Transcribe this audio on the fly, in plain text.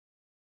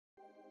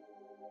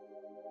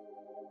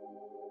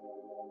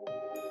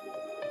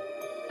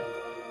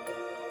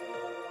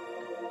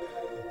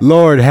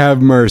Lord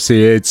have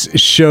mercy. It's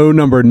show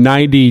number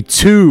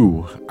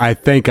 92. I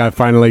think I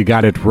finally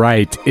got it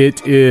right.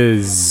 It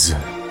is...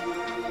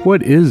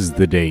 What is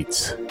the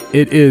date?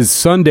 It is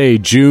Sunday,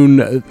 June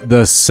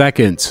the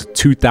 2nd,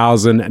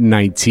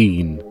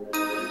 2019.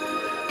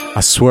 I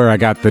swear I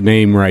got the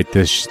name right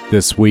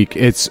this week.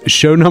 It's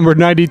show number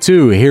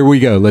 92. Here we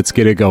go. Let's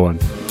get it going.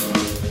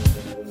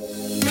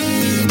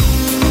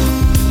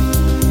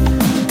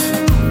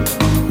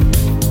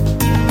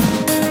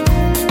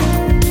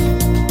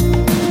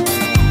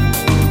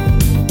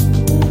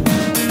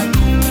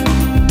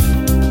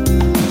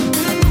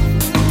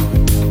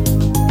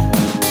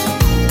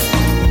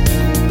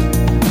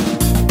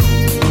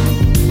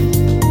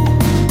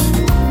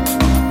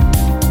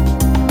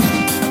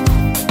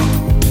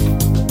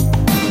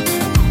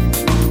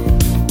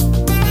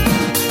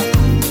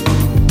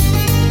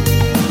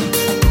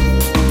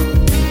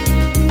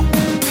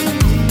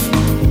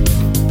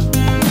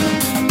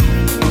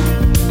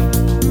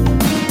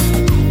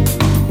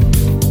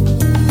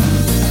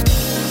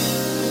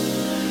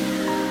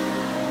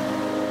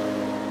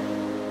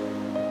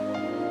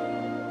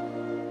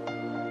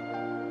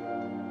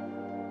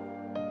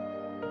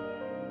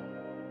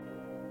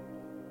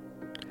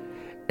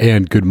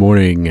 And good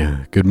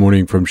morning. Good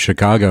morning from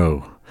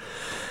Chicago.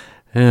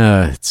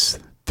 It's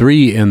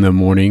 3 in the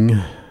morning.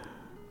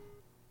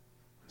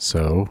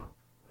 So,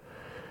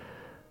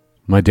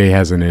 my day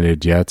hasn't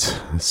ended yet.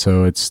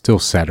 So, it's still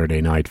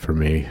Saturday night for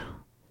me.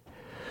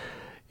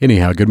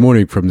 Anyhow, good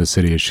morning from the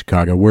city of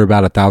Chicago. We're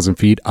about 1,000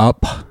 feet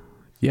up.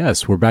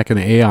 Yes, we're back in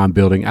the Aon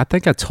building. I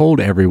think I told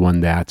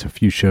everyone that a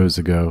few shows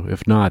ago.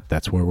 If not,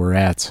 that's where we're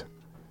at.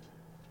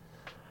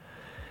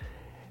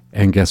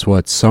 And guess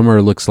what?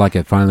 Summer looks like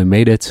it finally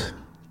made it.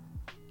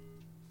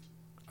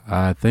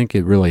 I think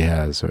it really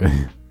has.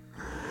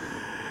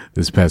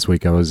 This past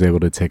week I was able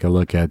to take a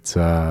look at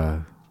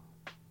the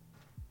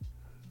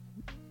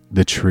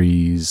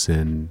trees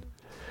and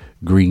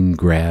green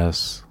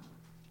grass.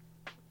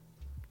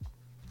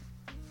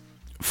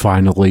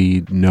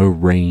 Finally, no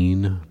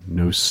rain,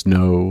 no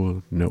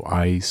snow, no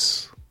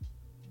ice,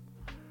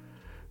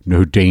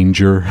 no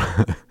danger.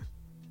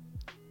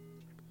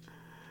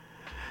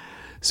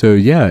 So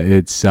yeah,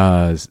 it's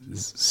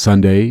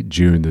Sunday,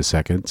 June the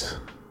 2nd,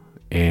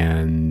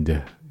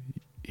 and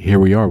here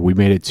we are. We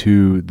made it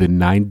to the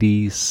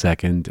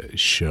 92nd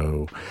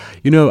show.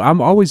 You know,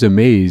 I'm always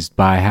amazed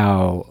by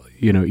how,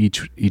 you know,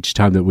 each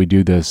time that we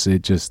do this,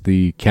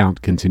 the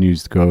count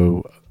continues to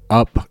go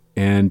up,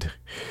 and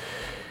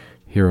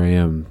here I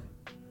am.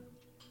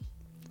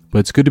 But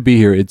it's good to be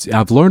here.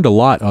 I've learned a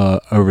lot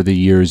over the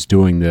years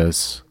doing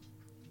this.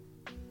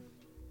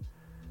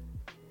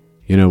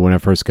 You know, when I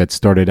first got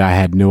started, I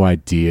had no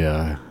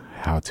idea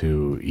how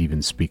to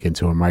even speak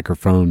into a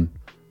microphone.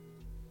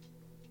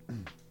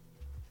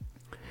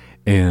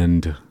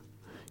 And,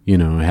 you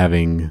know,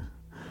 having,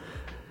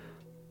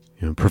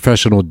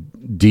 professional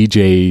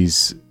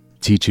DJs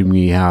teaching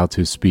me how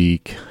to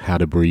speak, how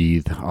to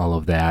breathe, all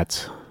of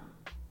that.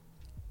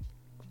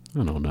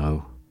 I don't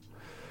know.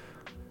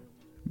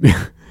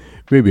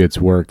 Maybe it's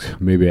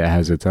worked. Maybe it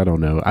hasn't. I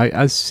don't know.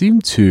 I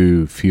seem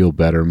to feel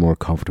better, more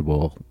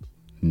comfortable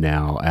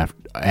now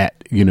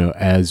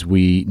as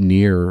we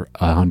near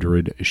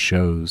 100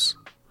 shows.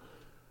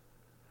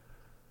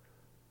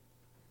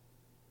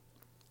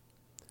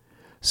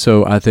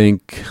 So I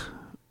think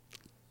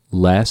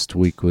last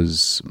week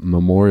was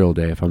Memorial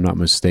Day, if I'm not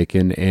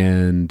mistaken,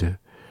 and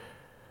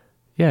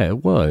yeah,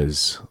 it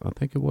was. I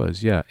think it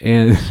was, yeah.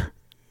 And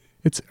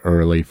it's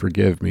early,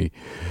 forgive me.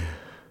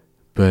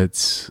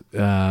 But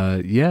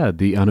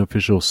the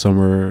unofficial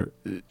summer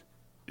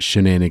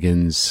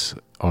shenanigans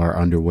are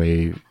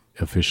underway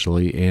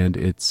officially, and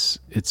it's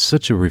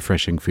such a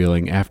refreshing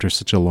feeling after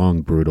such a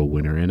long, brutal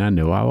winter. And I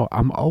know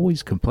I'm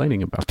always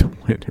complaining about the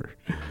winter.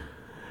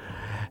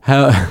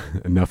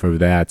 Enough of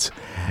that.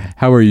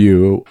 How are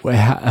you?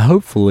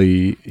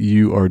 Hopefully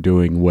you are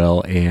doing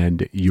well,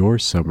 and your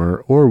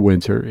summer or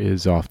winter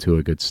is off to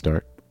a good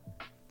start.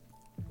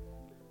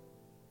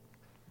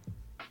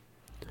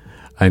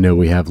 I know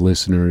we have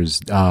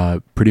listeners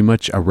pretty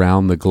much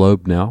around the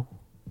globe now,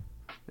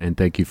 and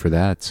thank you for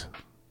that.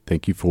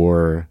 Thank you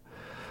for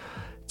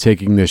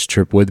taking this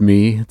trip with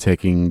me,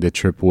 taking the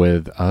trip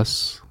with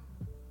us,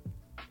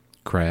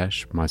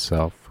 Crash,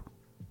 myself,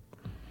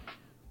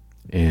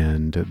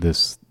 and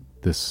this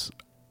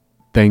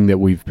thing that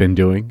we've been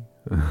doing.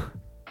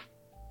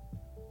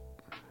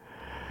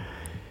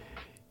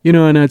 You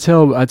know, and I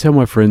tell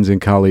my friends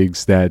and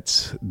colleagues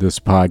that this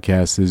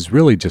podcast is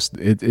really just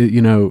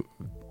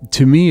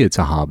to me it's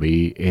a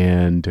hobby,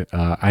 and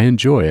I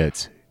enjoy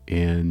it,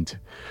 and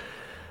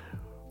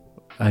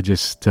I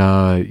just,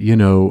 I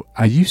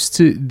used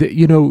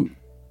to,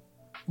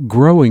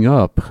 growing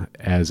up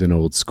as an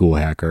old school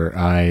hacker,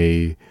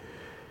 I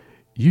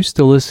used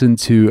to listen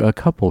to a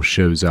couple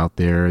shows out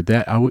there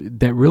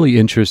that really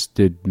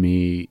interested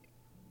me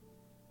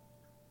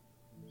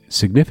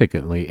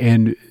significantly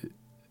and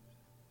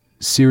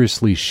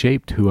seriously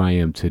shaped who I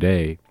am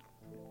today.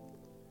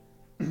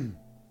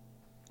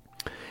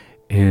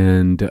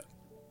 And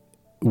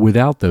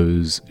without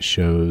those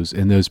shows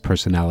and those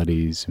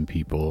personalities and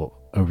people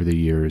over the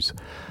years,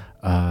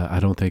 I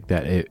don't think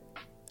that it.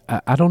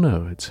 I don't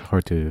know. It's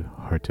hard to.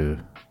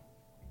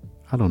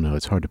 I don't know.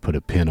 It's hard to put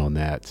a pin on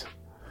that,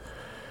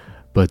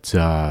 but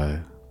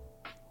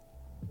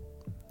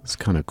it's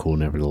kind of cool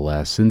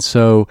nevertheless. And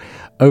so,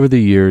 over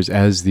the years,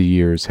 as the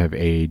years have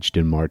aged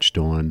and marched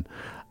on,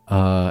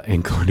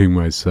 including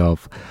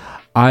myself,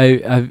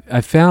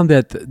 I found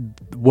that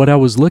what I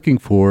was looking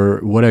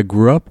for, what I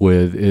grew up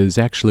with, is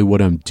actually what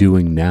I'm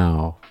doing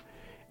now,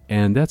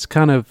 and that's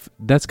kind of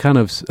that's kind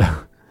of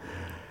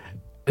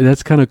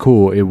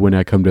cool when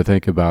I come to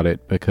think about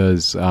it,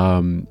 because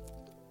I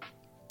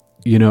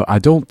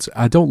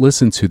don't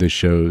listen to the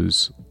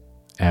shows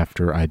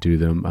after I do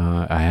them.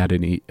 I had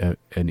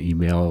an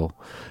email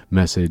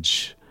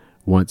message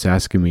once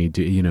asking me,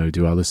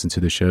 do I listen to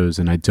the shows,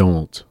 and I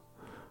don't.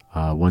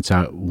 Once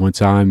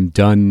I'm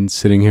done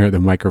sitting here at the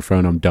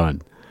microphone, I'm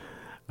done,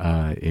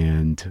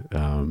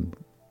 and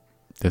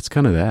that's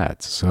kind of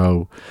that.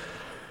 So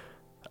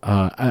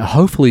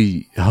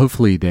hopefully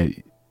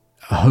the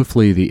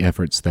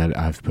efforts that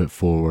I've put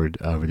forward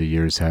over the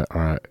years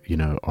are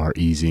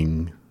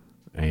easing,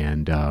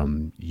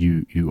 and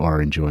you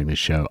are enjoying the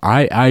show.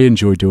 I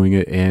enjoy doing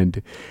it,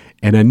 and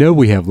I know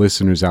we have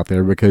listeners out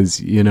there,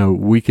 because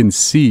we can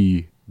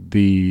see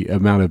the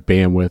amount of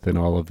bandwidth and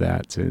all of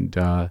that, and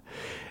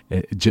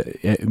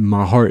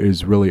my heart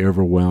is really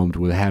overwhelmed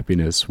with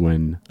happiness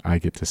when I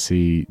get to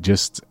see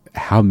just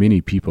how many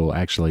people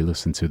actually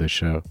listen to the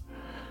show.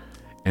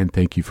 And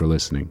thank you for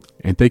listening,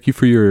 and thank you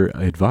for your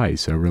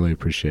advice. I really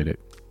appreciate it.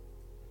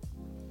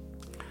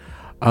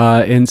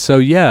 And so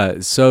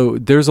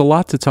there's a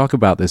lot to talk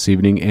about this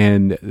evening,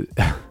 and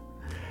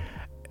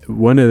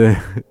one of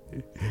the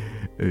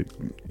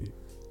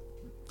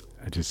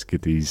I just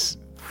get these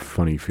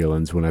funny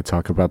feelings when I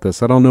talk about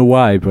this. I don't know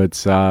why, but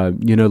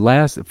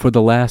for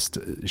the last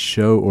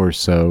show or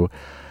so,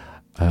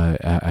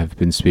 I've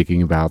been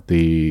speaking about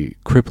the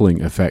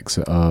crippling effects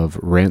of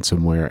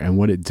ransomware and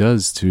what it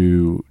does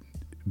to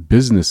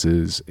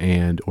businesses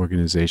and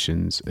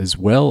organizations, as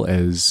well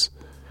as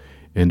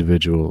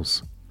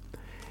individuals.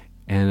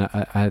 And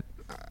I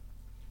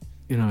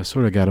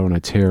sort of got on a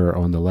tear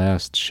on the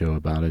last show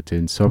about it,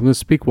 and so I'm going to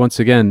speak once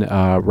again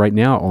right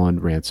now on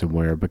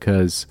ransomware,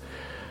 because.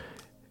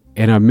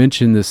 And I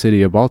mentioned the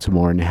city of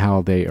Baltimore and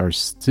how they are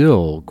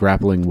still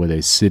grappling with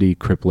a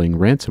city-crippling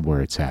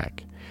ransomware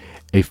attack.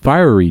 A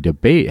fiery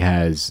debate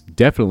has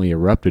definitely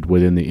erupted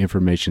within the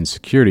information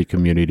security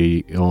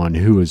community on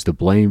who is to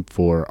blame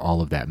for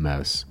all of that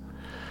mess.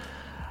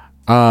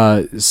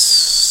 A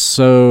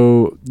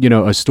story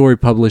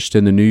published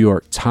in the New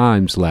York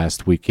Times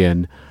last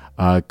weekend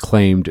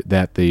claimed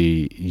that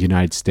the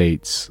United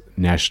States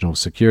National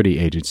Security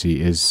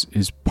Agency is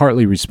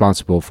partly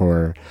responsible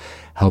for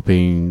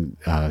helping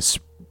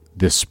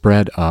the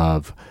spread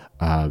of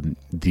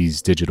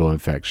these digital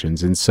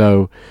infections. And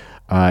so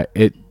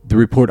the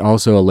report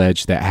also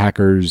alleged that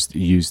hackers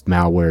used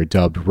malware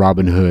dubbed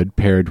Robinhood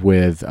paired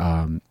with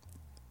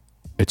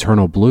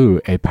Eternal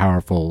Blue, a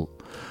powerful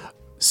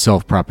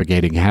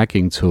self-propagating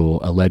hacking tool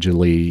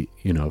allegedly,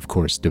 of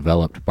course,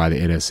 developed by the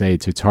NSA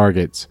to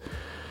target,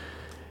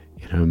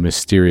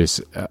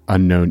 mysterious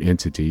unknown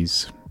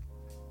entities.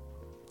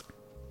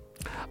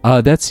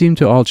 That seemed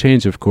to all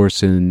change, of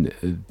course, in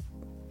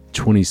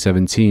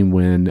 2017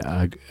 when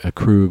a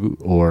crew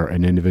or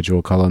an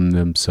individual calling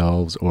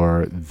themselves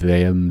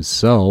the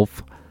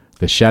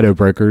Shadow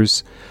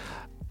Brokers,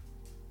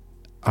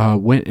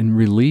 went and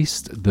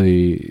released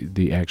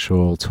the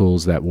actual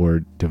tools that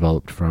were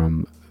developed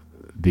from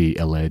the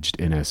alleged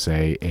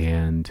NSA,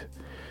 and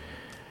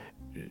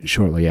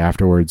shortly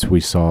afterwards we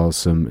saw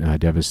some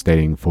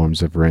devastating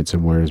forms of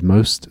ransomware.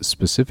 Most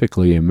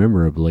specifically and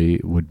memorably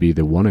would be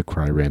the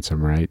WannaCry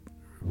ransomware,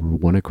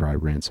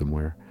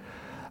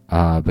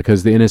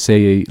 because the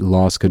NSA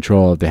lost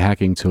control of the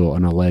hacking tool.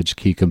 An alleged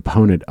key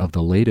component of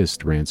the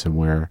latest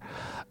ransomware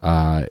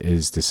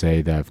is to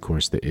say that, of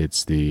course, that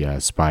it's the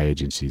spy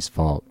agency's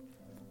fault,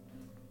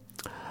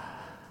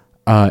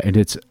 and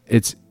it's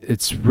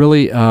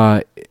really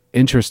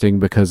interesting,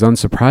 because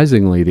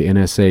unsurprisingly the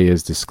NSA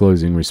is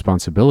disclosing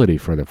responsibility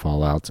for the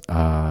fallout,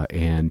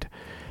 and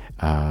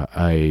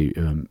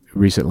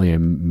recently a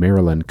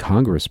Maryland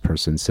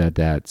congressperson said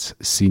that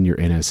senior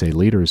NSA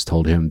leaders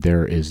told him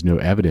there is no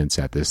evidence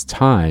at this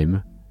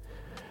time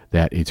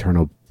that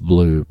Eternal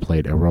Blue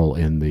played a role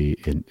in the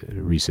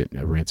recent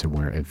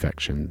ransomware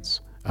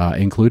infections,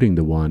 including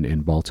the one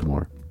in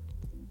Baltimore.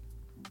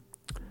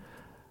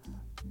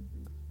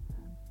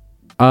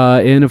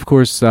 And of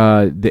course,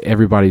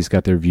 everybody's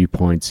got their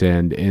viewpoints,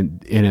 and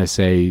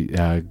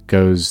NSA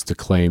goes to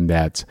claim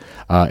that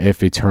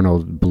if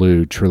Eternal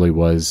Blue truly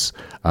was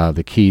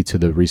the key to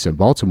the recent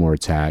Baltimore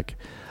attack,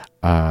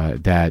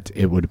 that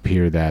it would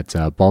appear that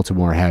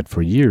Baltimore had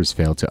for years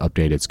failed to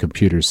update its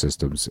computer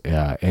systems,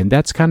 and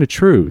that's kind of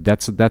true.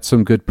 That's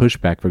some good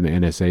pushback from the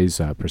NSA's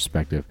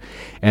perspective,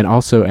 and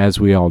also, as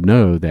we all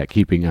know, that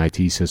keeping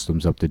IT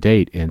systems up to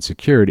date and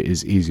secured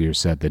is easier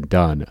said than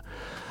done.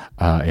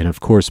 And of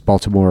course,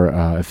 Baltimore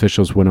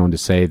officials went on to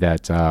say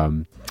that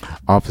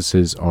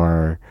offices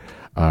are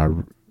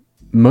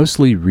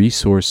mostly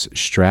resource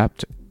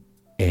strapped,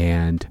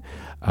 and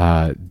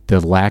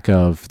the lack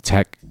of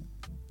tech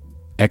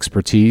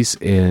expertise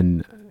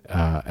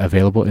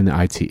available in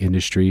the IT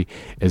industry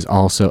is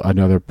also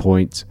another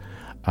point.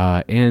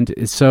 And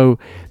so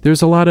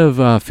there's a lot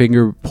of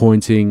finger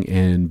pointing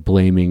and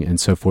blaming and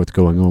so forth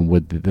going on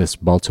with this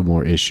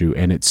Baltimore issue,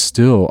 and it's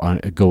still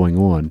going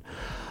on.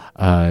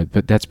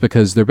 But that's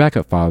because their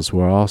backup files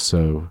were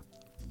also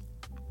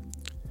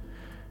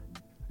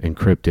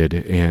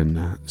encrypted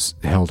and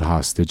held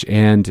hostage,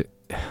 and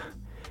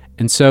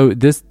so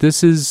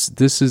this is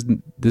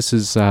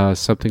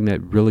something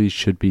that really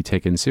should be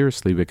taken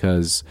seriously,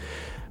 because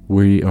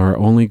we are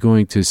only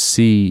going to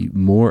see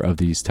more of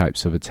these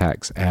types of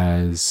attacks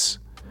as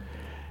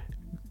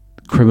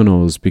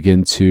criminals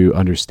begin to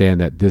understand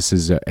that this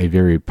is a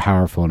very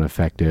powerful and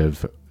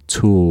effective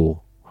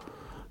tool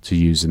to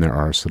use in their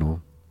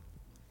arsenal.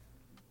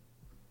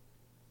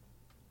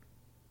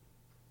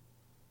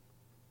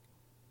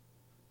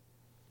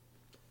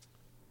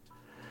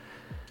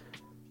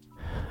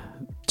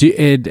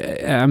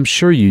 I'm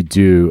sure you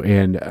do,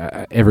 and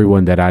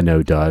everyone that I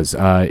know does.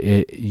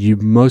 You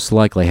most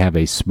likely have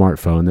a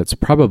smartphone. That's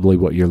probably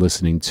what you're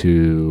listening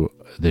to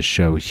the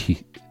show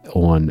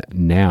on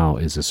now,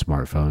 is a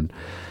smartphone.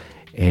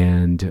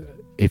 And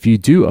if you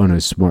do own a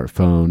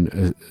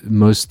smartphone,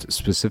 most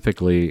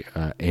specifically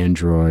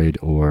Android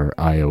or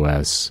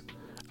iOS,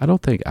 I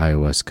don't think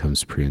iOS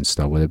comes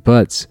pre-installed with it,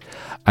 but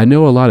I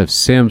know a lot of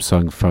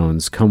Samsung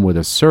phones come with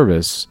a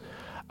service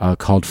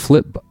called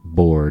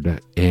Flipboard,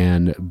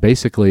 and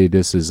basically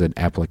this is an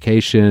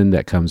application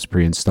that comes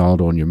pre-installed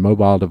on your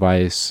mobile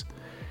device,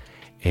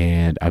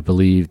 and I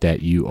believe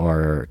that you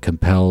are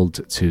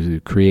compelled to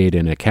create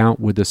an account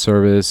with the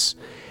service,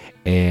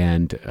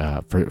 and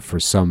for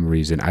some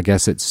reason, I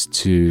guess it's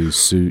to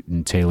suit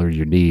and tailor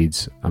your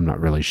needs. I'm not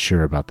really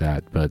sure about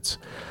that, but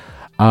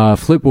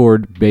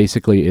Flipboard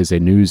basically is a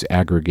news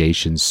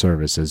aggregation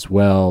service as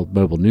well,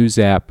 mobile news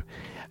app,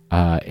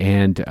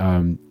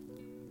 and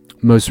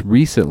most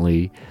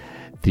recently,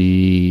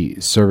 the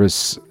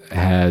service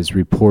has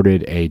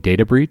reported a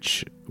data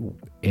breach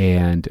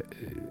and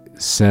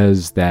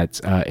says that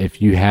if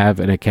you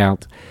have an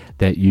account,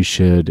 that you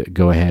should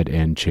go ahead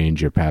and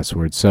change your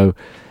password. So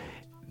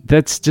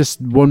that's just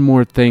one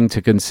more thing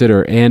to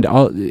consider. And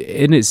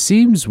it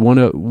seems one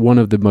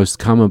of the most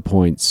common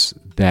points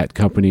that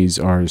companies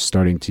are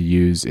starting to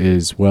use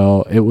is,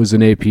 well, it was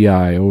an API,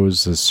 or it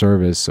was a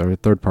service, or a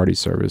third-party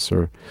service,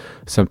 or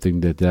something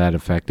to that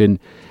effect. And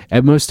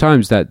at most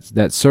times,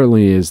 that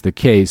certainly is the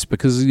case,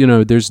 because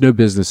there's no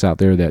business out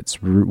there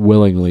that's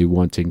willingly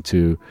wanting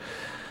to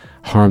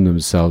harm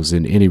themselves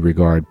in any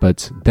regard.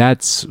 But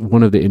that's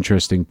one of the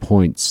interesting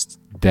points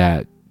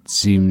that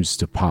seems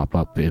to pop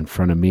up in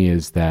front of me,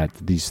 is that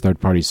these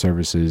third-party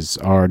services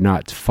are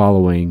not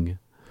following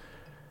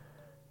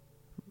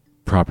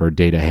proper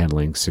data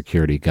handling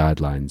security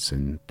guidelines,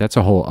 and that's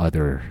a whole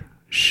other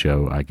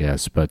show, I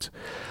guess. But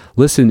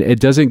listen, it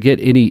doesn't get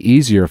any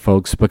easier,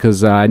 folks,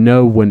 because I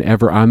know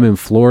whenever I'm in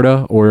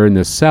Florida or in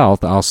the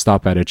South, I'll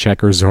stop at a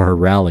Checkers or a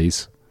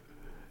Rally's.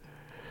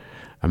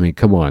 I mean,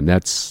 come on,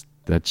 that's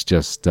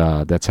just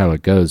that's how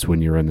it goes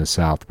when you're in the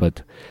South.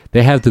 But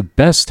they have the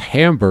best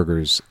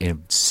hamburgers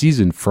and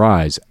seasoned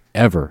fries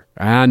ever.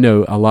 I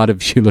know a lot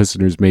of you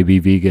listeners may be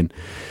vegan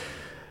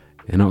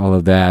and all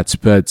of that,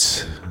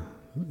 but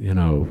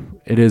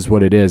it is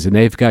what it is, and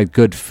they've got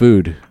good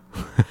food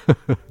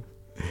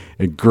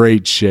and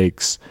great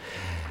shakes.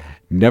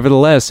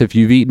 Nevertheless, if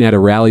you've eaten at a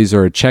Rally's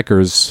or a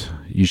Checkers,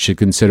 you should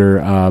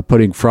consider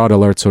putting fraud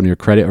alerts on your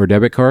credit or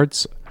debit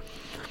cards.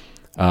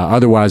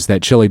 Otherwise,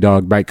 that chili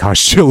dog might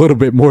cost you a little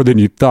bit more than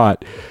you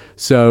thought.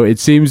 So it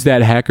seems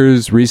that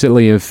hackers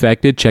recently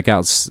infected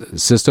checkout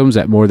systems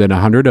at more than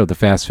 100 of the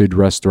fast food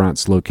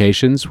restaurants'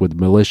 locations with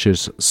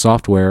malicious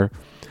software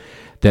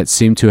that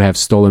seemed to have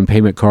stolen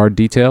payment card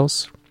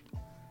details.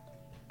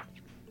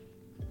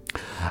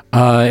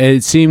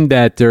 It seemed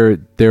that there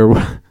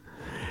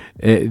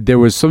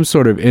was some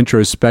sort of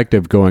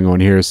introspective going on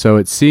here. So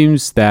it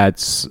seems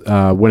that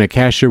when a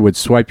cashier would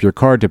swipe your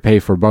card to pay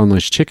for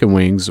boneless chicken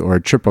wings or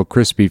a triple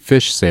crispy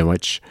fish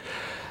sandwich,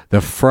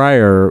 the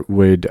fryer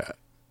would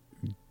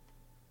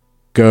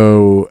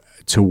go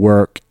to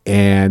work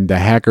and the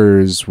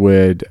hackers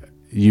would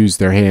use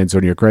their hands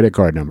on your credit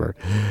card number.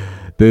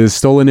 The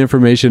stolen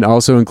information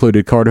also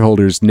included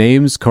cardholders'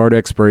 names, card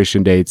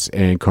expiration dates,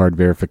 and card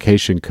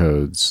verification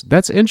codes.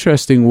 That's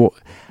interesting.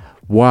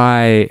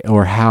 Why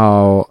or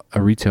how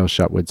a retail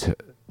shop would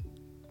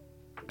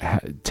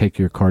take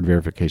your card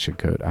verification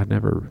code.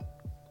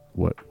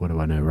 What do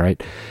I know,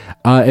 right?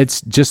 It's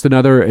just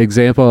another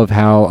example of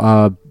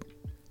how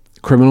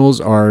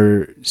criminals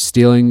are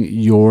stealing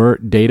your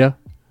data.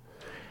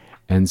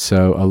 And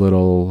so a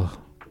little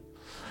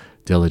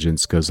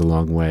diligence goes a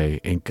long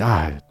way. And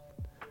God,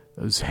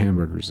 those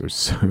hamburgers are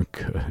so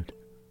good.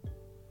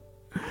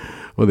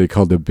 Well, they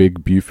call the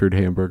Big Buford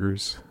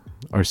hamburgers.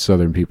 Our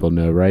Southern people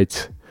know,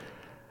 right?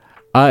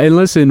 And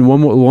listen,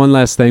 one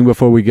last thing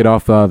before we get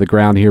off the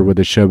ground here with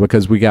the show,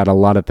 because we got a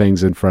lot of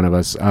things in front of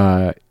us.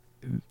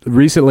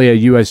 Recently, a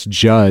U.S.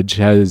 judge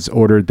has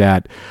ordered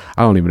that,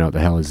 I don't even know what the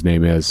hell his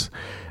name is.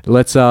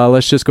 Let's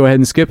just go ahead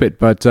and skip it.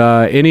 But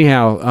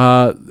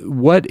anyhow,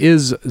 what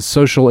is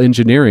social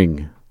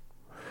engineering?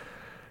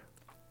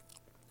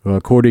 Well,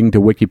 according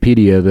to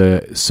Wikipedia,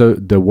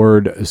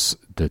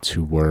 the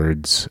two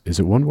words, is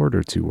it one word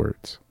or two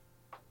words?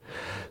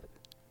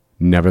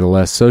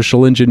 Nevertheless,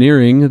 social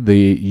engineering,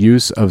 the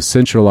use of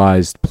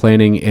centralized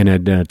planning in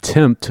an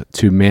attempt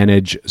to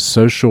manage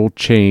social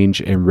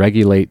change and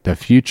regulate the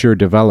future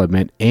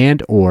development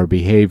and or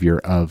behavior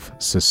of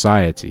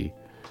society.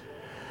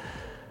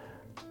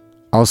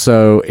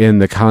 Also, in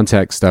the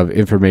context of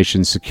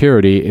information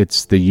security,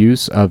 it's the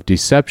use of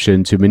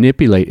deception to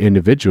manipulate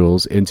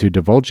individuals into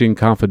divulging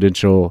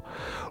confidential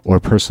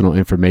or personal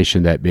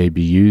information that may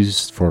be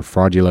used for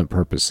fraudulent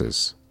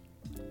purposes.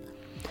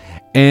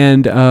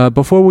 And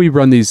before we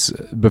run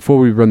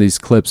these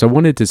clips, I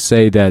wanted to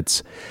say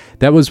that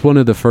was one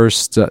of the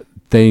first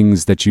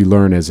things that you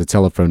learn as a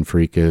telephone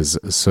freak is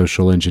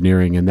social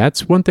engineering, and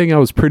that's one thing I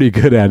was pretty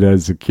good at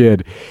as a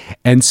kid.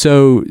 And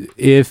so,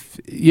 if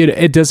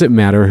it doesn't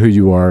matter who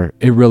you are,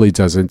 it really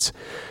doesn't.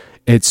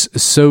 It's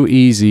so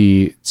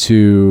easy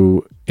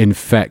to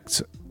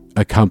infect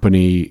a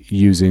company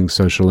using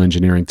social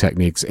engineering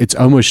techniques. It's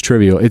almost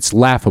trivial. It's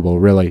laughable,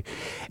 really.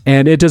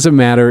 And it doesn't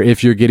matter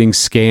if you're getting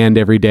scanned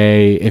every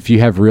day, if you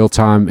have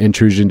real-time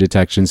intrusion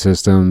detection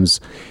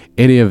systems,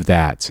 any of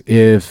that.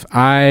 If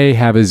I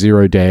have a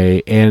 0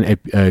 day and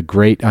a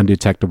great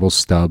undetectable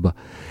stub,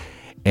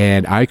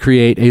 and I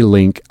create a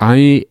link,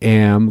 I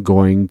am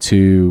going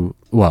to,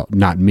 well,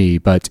 not me,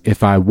 but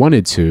if I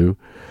wanted to,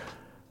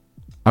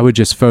 I would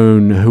just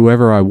phone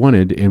whoever I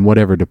wanted in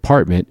whatever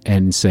department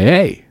and say,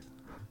 hey,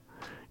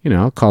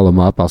 I'll call them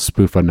up. I'll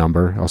spoof a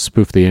number. I'll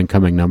spoof the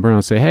incoming number. And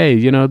I'll say, hey,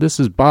 this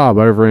is Bob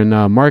over in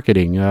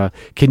marketing.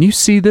 Can you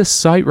see this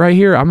site right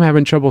here? I'm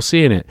having trouble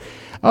seeing it.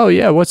 Oh,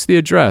 yeah. What's the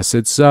address?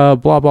 It's blah,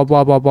 blah, blah,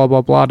 blah, blah,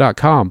 blah,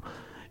 blah.com.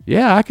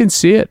 Yeah, I can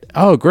see it.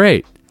 Oh,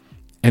 great.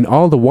 And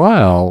all the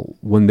while,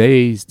 when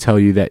they tell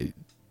you that,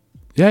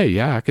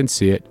 yeah, I can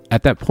see it,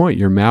 at that point,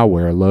 your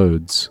malware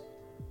loads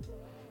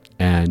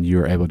and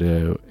you're able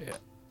to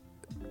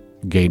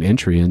gain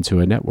entry into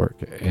a network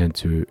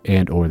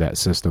and or that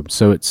system.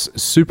 So it's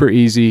super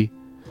easy.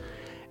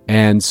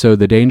 And so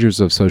the dangers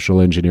of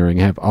social engineering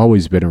have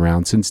always been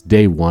around since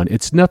day one.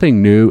 It's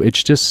nothing new.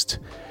 It's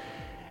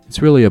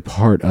really a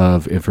part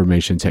of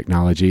information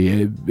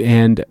technology,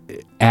 and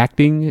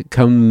acting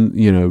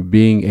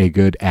being a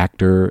good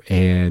actor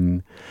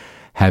and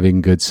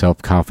having good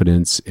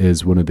self-confidence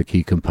is one of the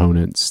key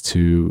components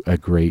to a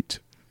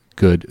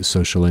good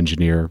social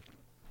engineer.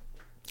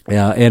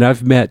 And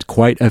I've met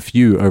quite a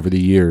few over the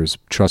years.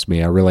 Trust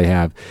me, I really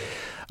have.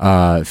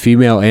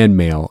 Female and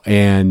male.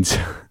 And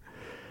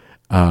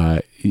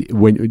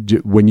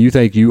when you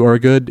think you are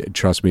good,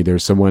 trust me,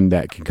 there's someone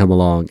that can come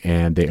along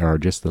and they are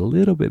just a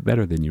little bit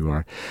better than you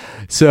are.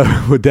 So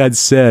with that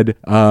said,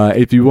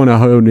 if you want to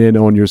hone in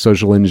on your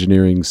social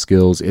engineering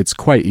skills, it's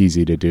quite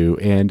easy to do.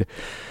 And,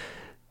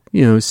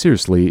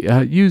 seriously,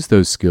 use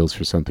those skills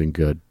for something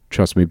good.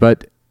 Trust me.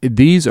 But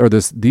these are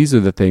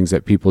the things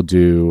that people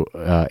do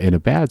in a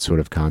bad sort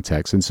of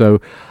context. And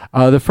so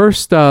the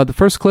first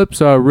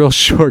clip's a real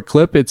short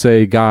clip. It's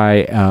a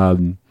guy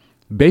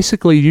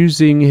basically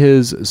using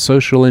his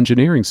social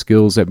engineering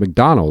skills at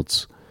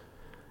McDonald's.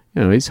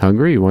 He's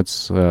hungry. He wants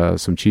some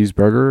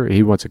cheeseburger.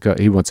 He wants a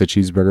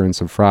cheeseburger and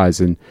some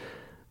fries. And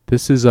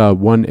this is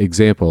one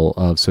example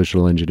of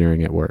social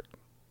engineering at work.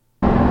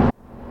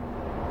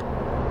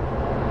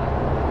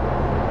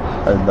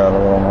 Add that a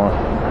little more.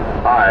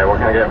 Hi, what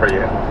can I get for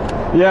you?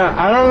 Yeah,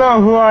 I don't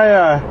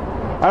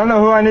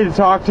know who I need to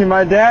talk to.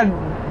 My dad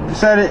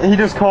said he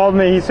just called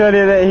me. He said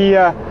that he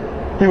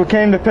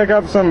came to pick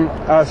up some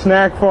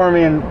snack for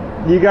me, and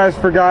you guys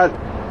forgot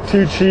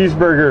 2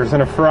 cheeseburgers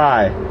and a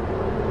fry.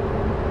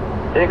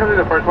 Can you come to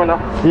the first one though?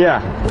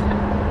 Yeah.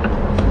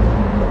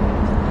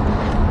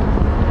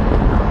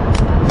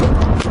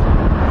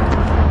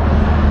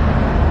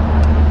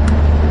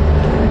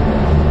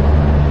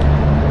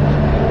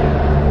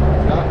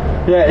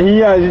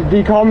 Yeah,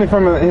 he called me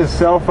from his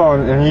cell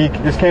phone, and he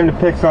just came to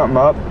pick something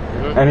up,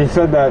 and he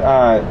said that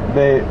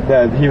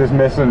that he was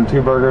missing 2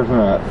 burgers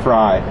and a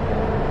fry.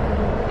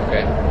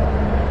 Okay.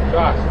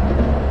 Josh.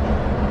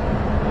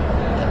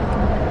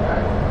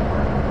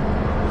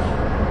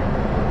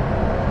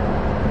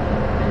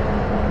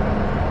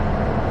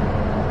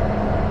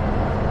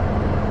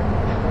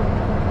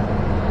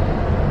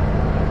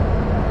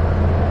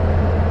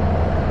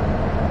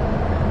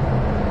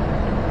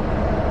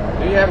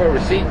 Do you have a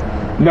receipt?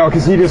 No,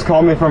 because he just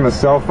called me from his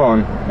cell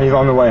phone. He's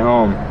on the way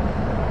home.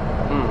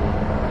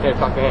 Here,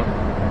 talk to him.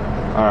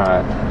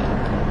 Alright.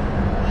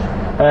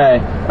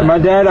 Hey, my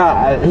dad,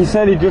 he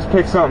said he just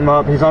picked something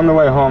up. He's on the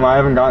way home. I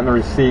haven't gotten the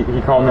receipt.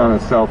 He called me on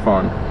his cell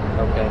phone.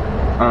 Okay.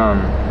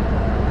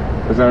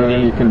 Is there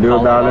anything you can do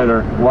about it,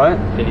 or what?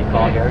 Did he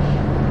call yours?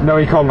 No,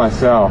 he called my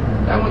cell.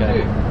 That one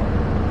too.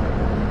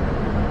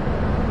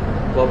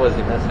 What was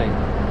he missing?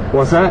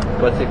 What's that?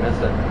 What's he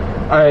missing?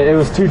 It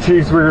was 2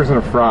 cheeseburgers and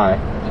a fry.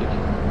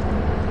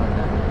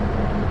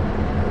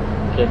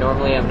 Okay,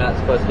 normally I'm not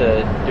supposed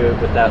to do it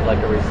without like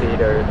a receipt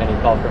or any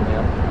call from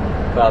you,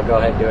 but I'll go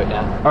ahead and do it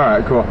now. All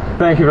right, cool.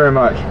 Thank you very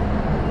much.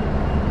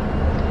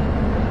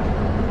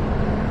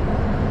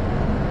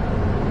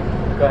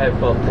 Go ahead,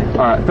 Phil.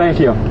 All right, thank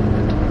you.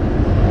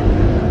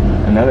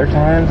 Another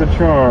time's a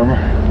charm.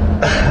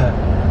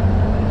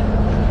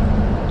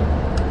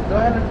 Go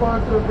ahead and pull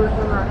it to the first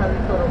one, or I'll have you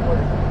photo for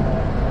it.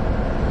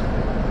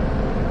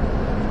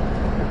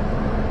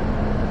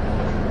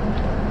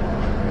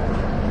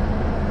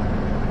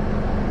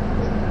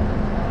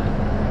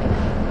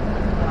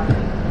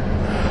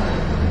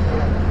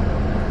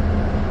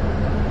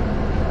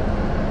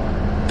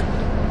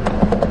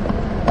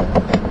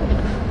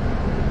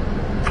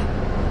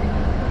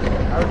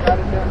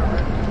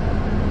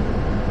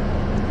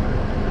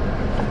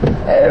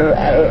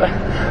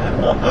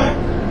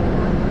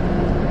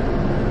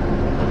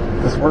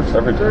 This works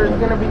every Sir, it's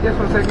time. gonna be just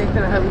 1 second.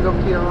 Can I have you go to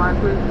the line,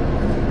 please?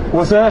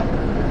 What's that?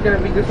 It's gonna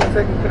be just 1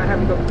 second. Can I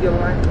have you go to the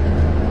line?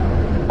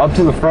 Up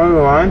to the front of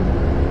the line?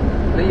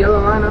 The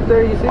yellow line up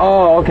there, you see?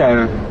 Oh,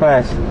 okay.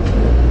 Thanks.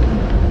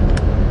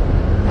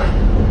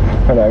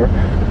 Whatever.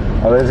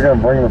 Are they just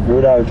gonna bring the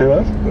food out to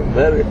us?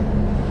 Better.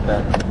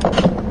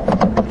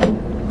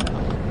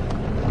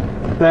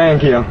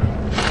 Thank you.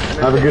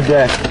 Have a good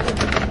day.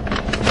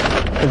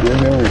 I didn't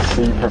have a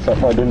receipt for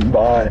something I didn't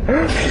buy.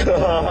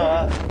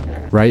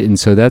 Right, and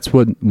so that's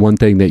one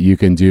thing that you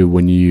can do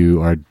when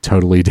you are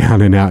totally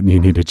down and out and you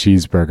need a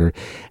cheeseburger.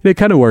 And it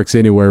kind of works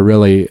anywhere,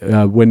 really.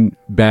 When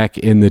back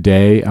in the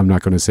day, I'm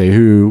not going to say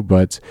who,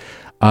 but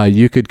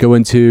you could go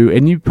into,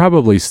 and you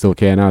probably still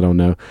can, I don't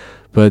know.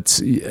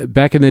 But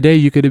back in the day,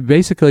 you could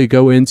basically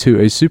go into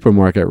a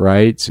supermarket,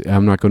 right?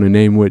 I'm not going to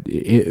name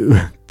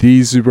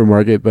the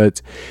supermarket, but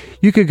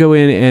you could go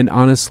in and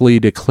honestly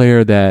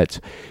declare that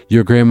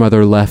your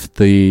grandmother left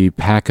the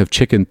pack of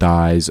chicken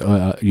thighs,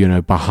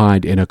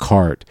 behind in a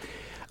cart.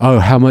 Oh,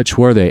 how much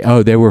were they?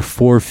 Oh, they were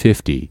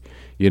 $4.50.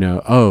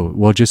 Oh,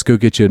 well, just go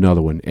get you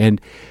another one. And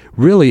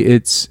really,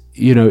 it's,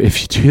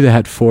 if you do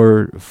that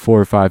four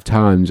or five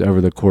times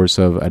over the course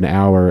of an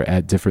hour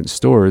at different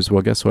stores,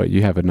 well, guess what?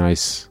 You have a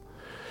nice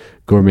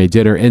gourmet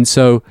dinner. And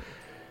so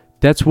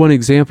that's one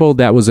example.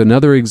 That was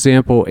another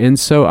example. And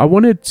so I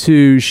wanted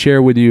to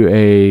share with you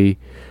a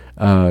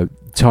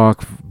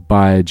talk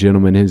by a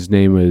gentleman. His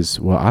name is,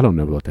 well, I don't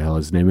know what the hell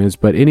his name is,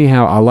 but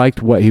anyhow, I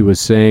liked what he was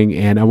saying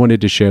and I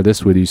wanted to share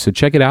this with you. So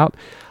check it out.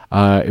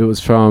 It was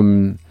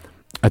from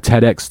a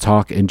TEDx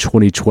talk in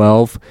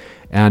 2012.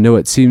 And I know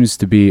it seems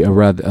to be a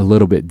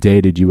little bit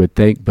dated, you would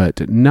think,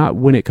 but not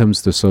when it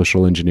comes to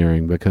social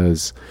engineering,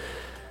 because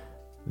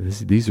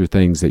these are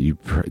things that you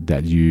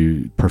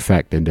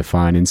perfect and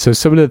define. And so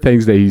some of the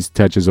things that he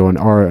touches on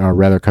are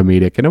rather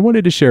comedic, and I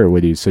wanted to share it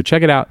with you. So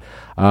check it out.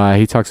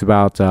 He talks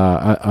about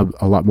a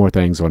lot more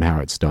things on how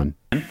it's done.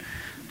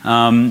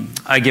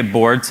 I get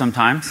bored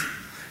sometimes.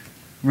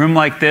 A room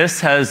like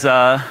this has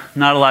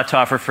not a lot to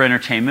offer for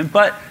entertainment,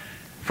 but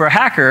for a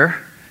hacker,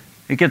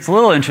 it gets a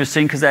little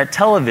interesting because that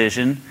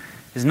television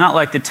is not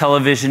like the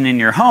television in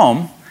your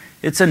home.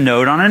 It's a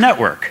node on a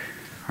network,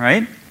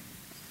 right?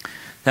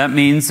 That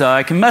means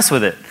I can mess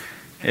with it.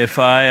 If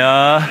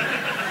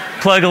I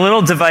plug a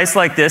little device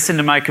like this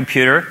into my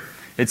computer,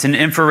 it's an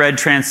infrared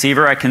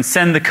transceiver. I can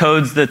send the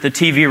codes that the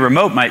TV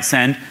remote might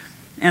send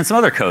and some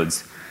other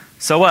codes.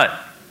 So what?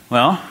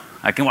 Well,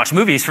 I can watch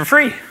movies for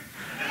free.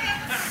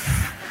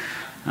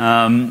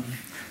 That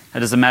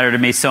doesn't matter to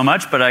me so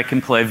much, but I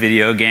can play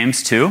video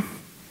games too.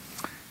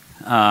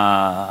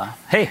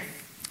 Hey,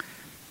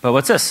 but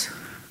what's this?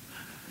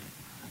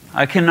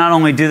 I can not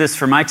only do this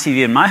for my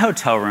TV in my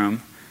hotel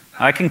room,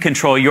 I can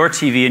control your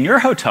TV in your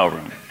hotel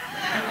room.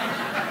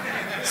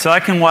 So I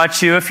can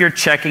watch you if you're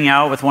checking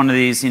out with one of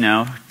these,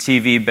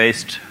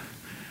 TV-based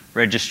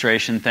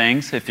registration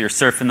things. If you're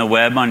surfing the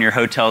web on your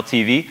hotel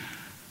TV,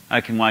 I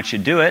can watch you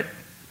do it.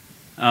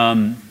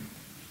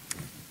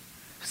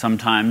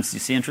 Sometimes you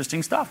see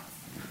interesting stuff.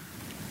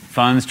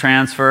 Funds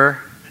transfer.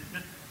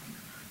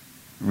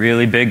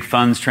 Really big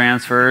funds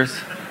transfers.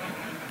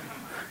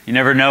 You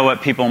never know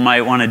what people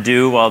might want to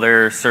do while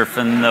they're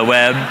surfing the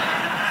web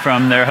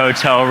from their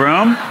hotel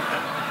room.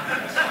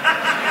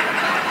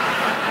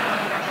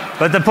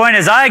 But the point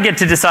is, I get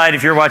to decide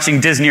if you're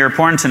watching Disney or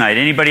porn tonight.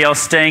 Anybody else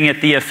staying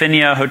at the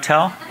Affinia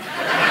Hotel? All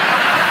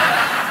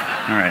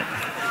right.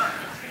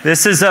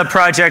 This is a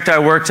project I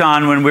worked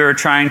on when we were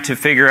trying to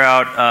figure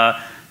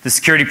out the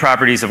security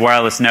properties of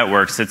wireless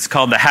networks. It's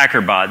called the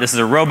HackerBot. This is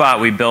a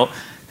robot we built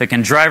that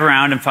can drive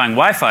around and find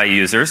Wi-Fi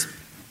users,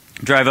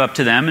 drive up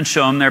to them, and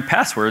show them their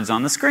passwords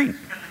on the screen.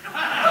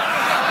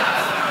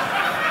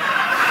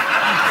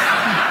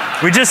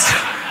 We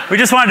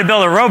just wanted to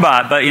build a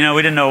robot, but we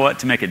didn't know what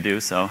to make it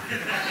do, so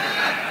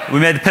we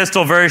made the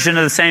pistol version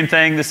of the same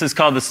thing. This is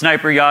called the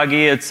Sniper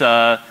Yagi. It's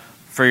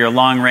for your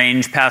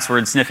long-range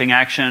password sniffing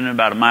action.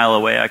 About a mile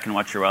away, I can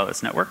watch your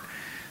wireless network.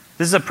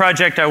 This is a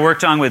project I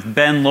worked on with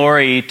Ben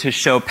Laurie to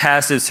show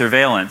passive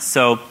surveillance.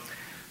 So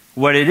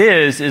what it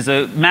is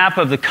a map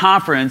of the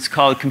conference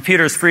called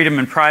Computers, Freedom,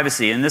 and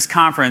Privacy. And this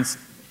conference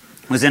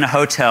was in a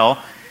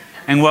hotel.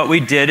 And what we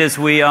did is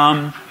we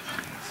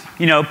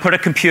put a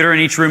computer in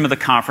each room of the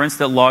conference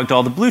that logged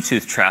all the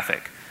Bluetooth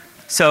traffic.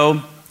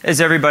 So as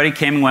everybody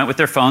came and went with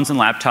their phones and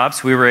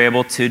laptops, we were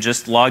able to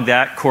just log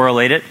that,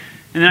 correlate it,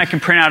 and then I can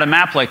print out a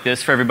map like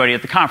this for everybody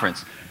at the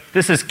conference.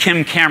 This is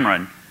Kim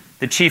Cameron,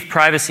 the chief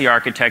privacy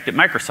architect at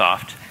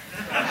Microsoft.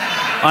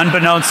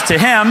 Unbeknownst to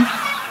him,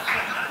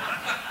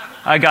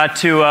 I got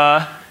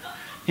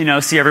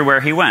to see everywhere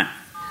he went.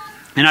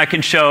 And I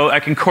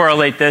can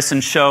correlate this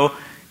and show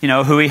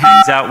who he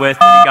hangs out with,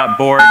 when he got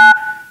bored,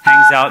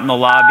 hangs out in the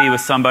lobby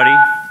with somebody.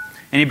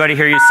 Anybody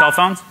here use cell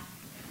phones?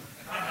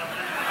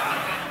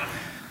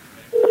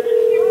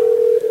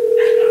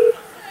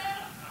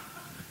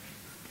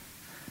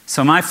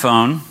 So my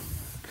phone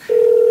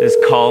is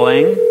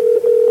calling.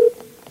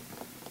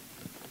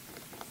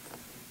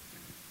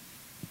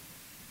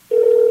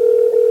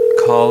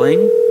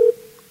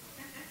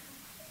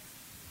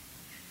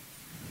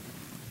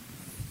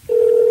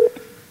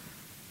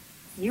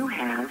 You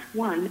have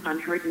one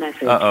unheard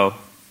message. Uh-oh.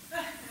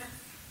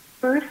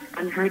 First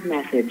unheard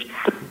message.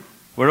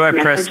 Where do I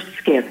press? Message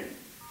skip.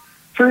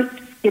 First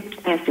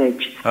skipped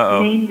message.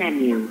 Uh-oh. Main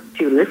menu.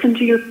 To listen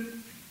to your...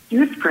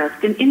 You've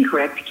pressed an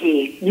incorrect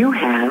key. You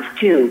have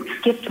 2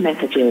 skipped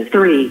messages.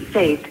 3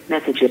 saved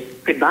messages.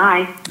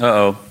 Goodbye.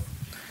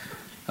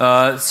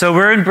 Uh-oh. So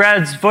we're in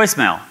Brad's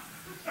voicemail.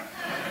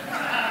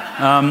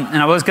 And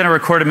I was going to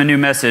record him a new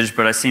message,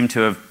 but I seem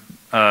to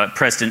have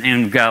pressed an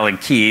invalid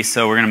key,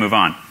 so we're going to move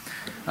on.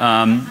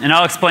 And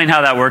I'll explain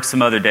how that works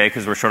some other day,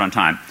 because we're short on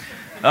time.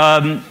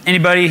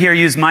 Anybody here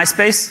use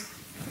MySpace?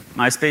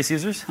 MySpace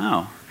users?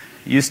 Oh.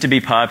 It used to be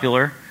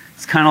popular.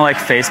 It's kind of like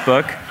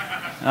Facebook.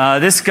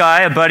 This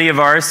guy, a buddy of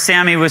ours,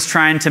 Sammy, was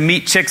trying to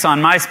meet chicks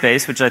on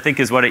MySpace, which I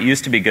think is what it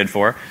used to be good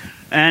for.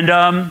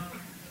 And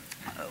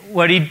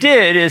what he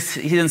did is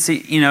he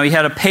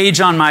had a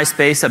page on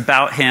MySpace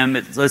about him.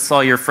 It lists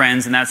all your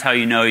friends, and that's how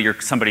you know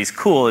somebody's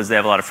cool, is they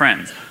have a lot of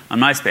friends on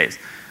MySpace.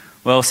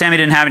 Well, Sammy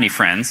didn't have any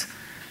friends.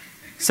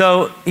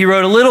 So he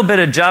wrote a little bit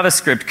of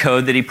JavaScript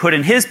code that he put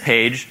in his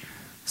page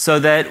so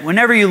that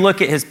whenever you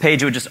look at his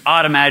page, it would just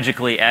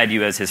automatically add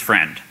you as his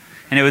friend.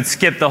 And it would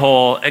skip the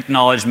whole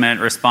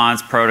acknowledgement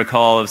response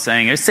protocol of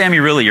saying, is Sammy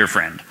really your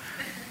friend?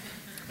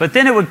 But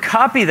then it would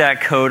copy that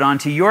code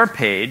onto your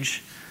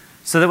page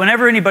so that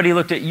whenever anybody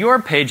looked at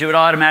your page, it would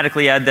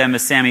automatically add them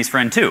as Sammy's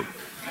friend too.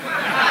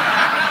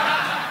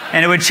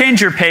 And it would change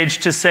your page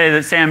to say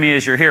that Sammy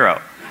is your hero.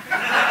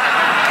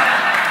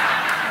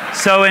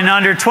 So in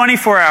under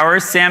 24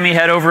 hours, Sammy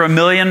had over 1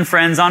 million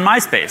friends on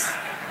MySpace.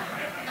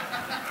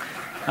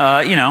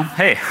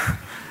 Hey.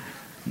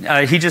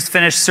 He just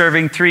finished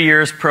serving 3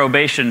 years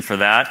probation for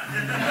that.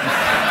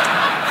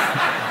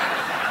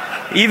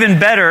 Even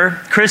better,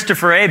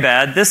 Christopher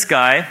Abad, this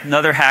guy,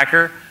 another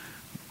hacker,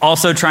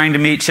 also trying to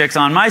meet chicks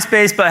on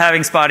MySpace, but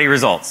having spotty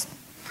results.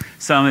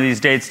 Some of these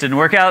dates didn't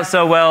work out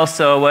so well,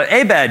 so what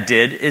Abad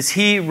did is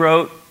he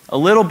wrote a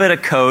little bit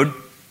of code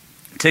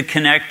to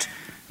connect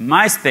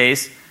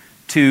MySpace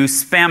to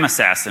Spam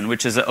Assassin,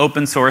 which is an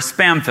open source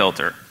spam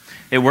filter.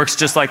 It works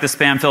just like the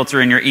spam filter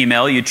in your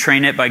email. You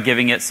train it by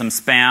giving it some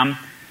spam,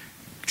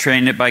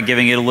 train it by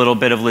giving it a little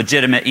bit of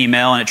legitimate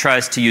email, and it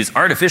tries to use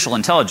artificial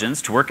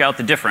intelligence to work out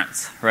the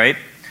difference, right?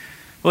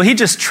 Well, he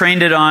just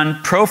trained it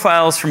on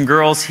profiles from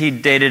girls he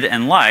dated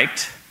and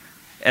liked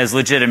as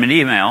legitimate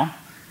email,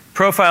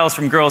 profiles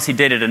from girls he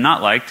dated and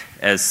not liked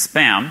as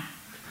spam,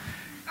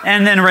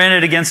 and then ran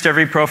it against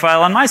every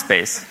profile on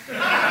MySpace.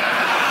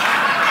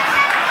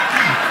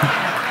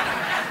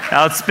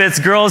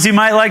 Outspits girls you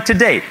might like to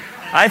date.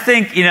 I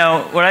think,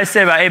 what I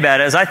say about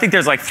Abad is I think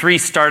there's like 3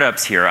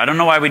 startups here. I don't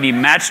know why we need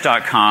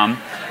Match.com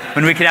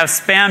when we can have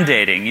spam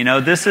dating.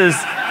 This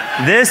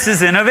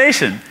is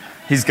innovation.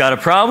 He's got a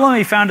problem,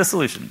 he found a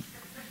solution.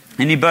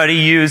 Anybody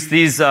use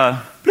these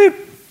bloop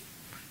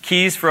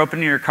keys for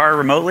opening your car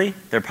remotely?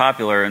 They're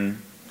popular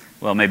in,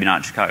 well, maybe not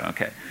in Chicago,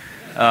 okay.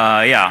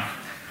 Yeah.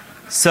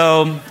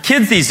 So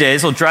kids these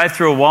days will drive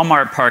through a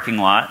Walmart parking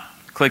lot,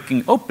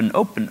 clicking open,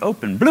 open,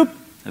 open, bloop.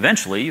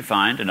 Eventually, you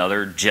find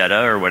another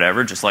Jetta or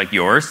whatever, just like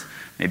yours,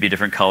 maybe a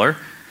different color,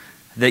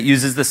 that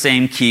uses the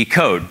same key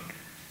code.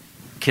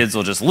 Kids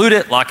will just loot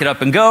it, lock it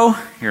up, and go.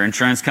 Your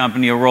insurance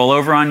company will roll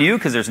over on you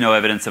because there's no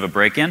evidence of a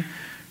break-in.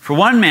 For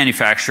one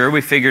manufacturer,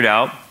 we figured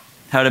out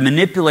how to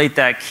manipulate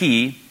that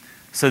key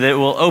so that it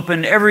will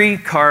open every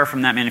car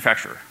from that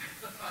manufacturer.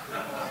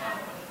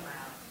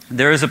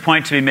 There is a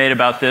point to be made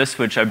about this,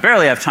 which I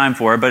barely have time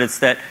for, but it's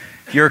that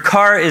your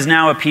car is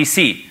now a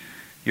PC.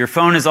 Your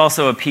phone is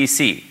also a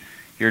PC.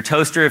 Your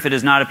toaster, if it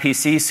is not a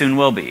PC, soon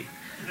will be,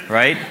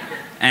 right?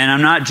 And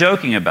I'm not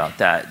joking about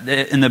that.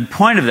 And the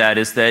point of that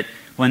is that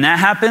when that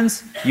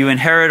happens, you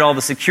inherit all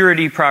the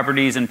security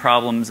properties and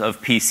problems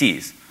of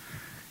PCs.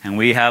 And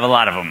we have a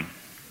lot of them.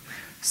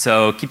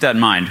 So keep that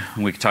in mind.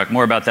 We can talk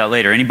more about that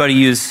later. Anybody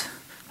use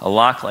a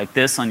lock like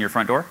this on your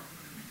front door?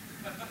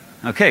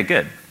 Okay,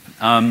 good.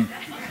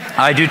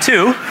 I do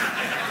too.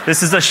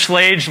 This is a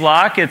Schlage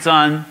lock. It's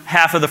on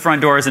half of the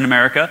front doors in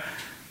America.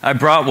 I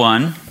brought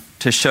one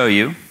to show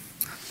you.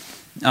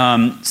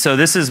 So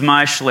this is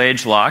my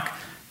Schlage lock.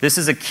 This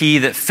is a key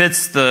that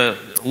fits the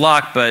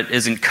lock but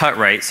isn't cut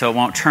right, so it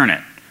won't turn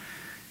it.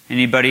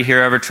 Anybody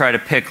here ever try to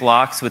pick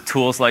locks with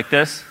tools like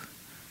this?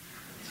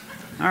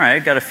 All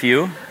right, got a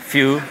few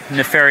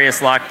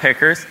nefarious lock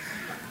pickers.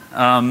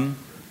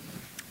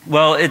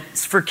 Well,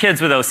 it's for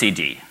kids with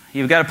OCD.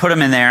 You've got to put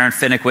them in there and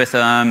finick with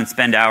them and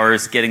spend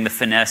hours getting the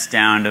finesse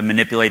down to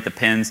manipulate the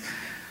pins.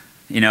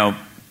 You know,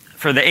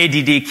 for the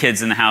ADD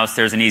kids in the house,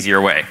 there's an easier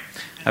way.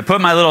 I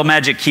put my little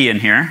magic key in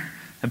here.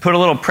 I put a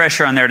little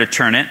pressure on there to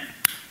turn it.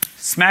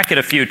 Smack it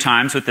a few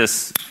times with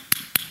this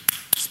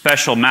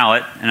special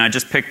mallet, and I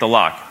just pick the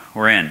lock.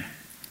 We're in.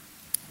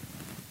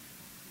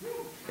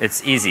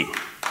 It's easy.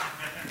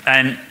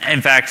 And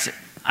in fact,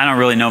 I don't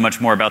really know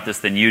much more about this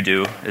than you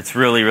do. It's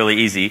really, really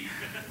easy.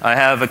 I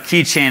have a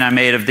keychain I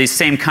made of the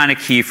same kind of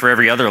key for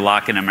every other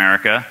lock in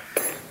America.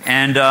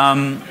 And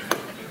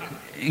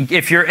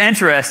if you're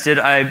interested,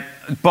 I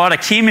bought a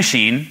key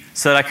machine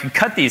so that I could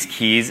cut these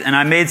keys, and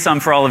I made some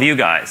for all of you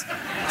guys.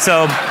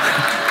 So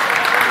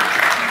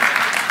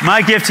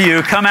my gift to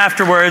you, come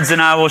afterwards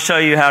and I will show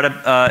you how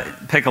to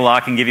pick a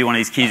lock and give you one of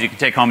these keys you can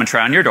take home and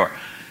try on your door.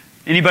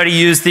 Anybody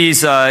use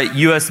these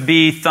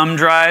USB thumb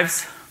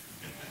drives?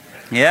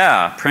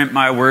 Yeah, print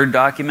my Word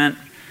document.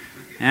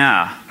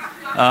 Yeah.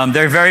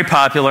 They're very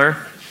popular.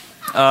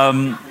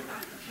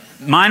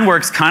 Mine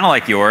works kind of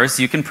like yours.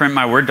 You can print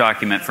my Word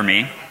document for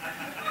me.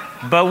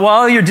 But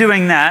while you're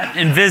doing that,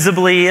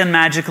 invisibly and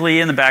magically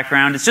in the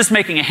background, it's just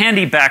making a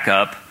handy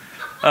backup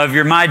of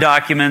your My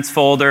Documents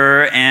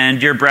folder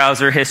and your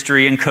browser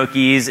history and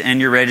cookies and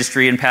your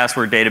registry and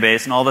password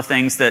database and all the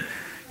things that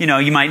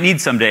you might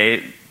need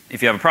someday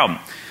if you have a problem.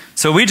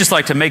 So we just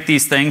like to make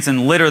these things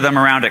and litter them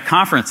around at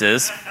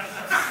conferences.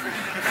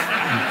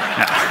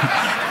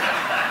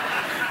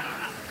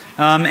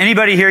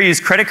 Anybody here use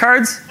credit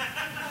cards?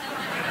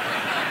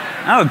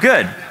 Oh,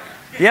 good.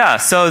 Yeah,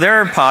 so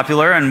they're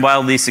popular and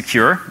wildly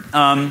secure.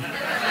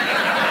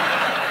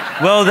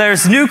 Well,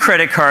 there's new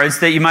credit cards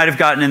that you might have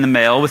gotten in the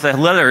mail with a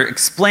letter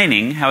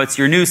explaining how it's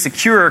your new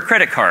secure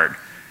credit card.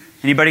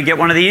 Anybody get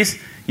one of these?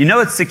 You know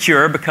it's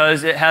secure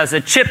because it has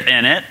a chip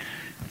in it,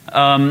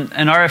 an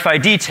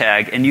RFID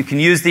tag, and you can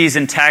use these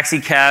in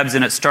taxi cabs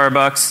and at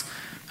Starbucks.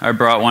 I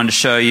brought one to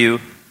show you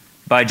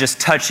by just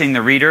touching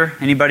the reader.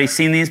 Anybody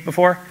seen these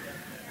before?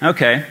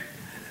 Okay.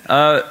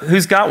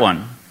 Who's got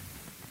one?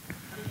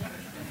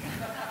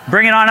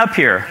 Bring it on up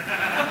here.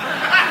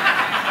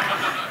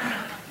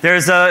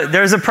 There's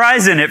a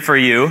prize in it for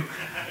you.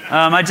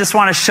 I just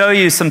want to show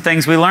you some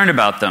things we learned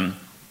about them.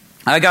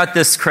 I got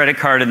this credit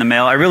card in the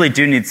mail. I really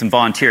do need some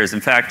volunteers.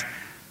 In fact,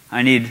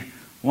 I need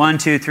 1,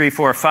 2, 3,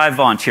 4, 5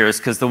 volunteers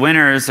because the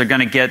winners are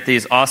going to get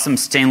these awesome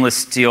stainless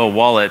steel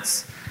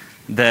wallets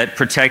that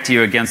protect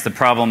you against the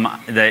problem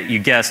that you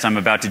guessed I'm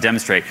about to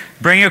demonstrate.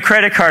 Bring your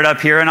credit card up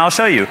here and I'll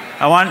show you.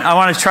 I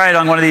want to try it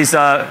on one of these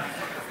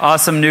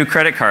awesome new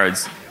credit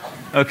cards.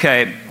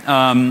 Okay.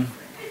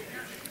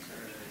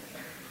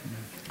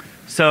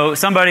 So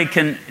somebody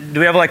do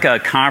we have like a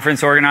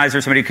conference organizer,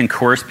 somebody who can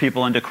coerce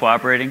people into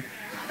cooperating?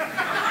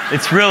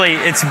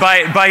 It's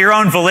by your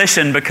own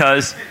volition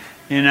because,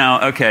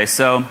 okay,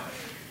 so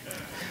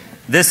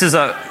this is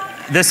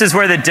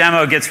where the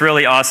demo gets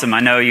really awesome. I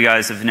know you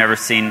guys have never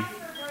seen.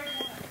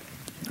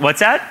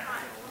 What's that?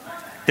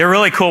 They're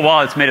really cool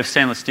wallets made of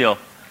stainless steel.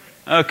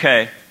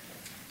 Okay.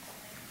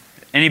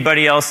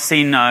 Anybody else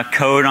seen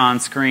code on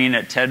screen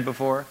at TED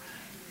before?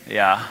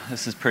 Yeah,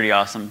 this is pretty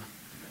awesome.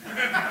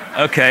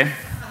 Okay.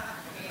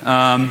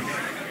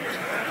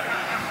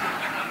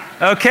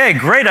 Okay,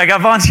 great. I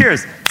got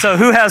volunteers. So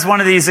who has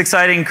one of these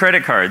exciting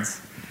credit cards?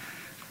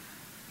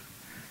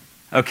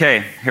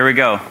 Okay, here we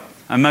go.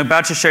 I'm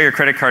about to show your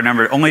credit card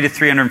number only to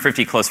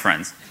 350 close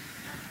friends.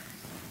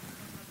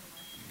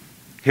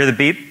 Hear the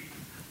beep?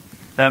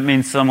 That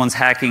means someone's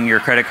hacking your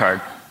credit card.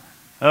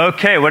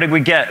 Okay, what did we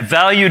get?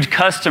 Valued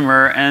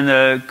customer and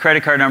the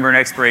credit card number and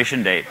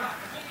expiration date.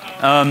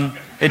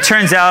 It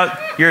turns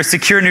out your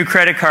secure new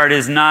credit card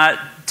is not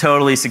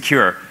totally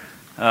secure.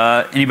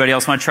 Anybody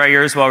else want to try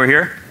yours while we're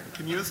here?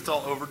 Can you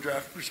install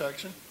overdraft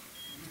protection?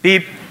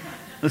 Beep.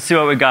 Let's see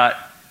what we got.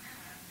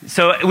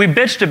 So we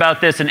bitched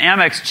about this and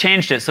Amex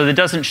changed it so that it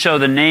doesn't show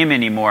the name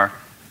anymore,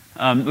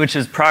 which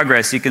is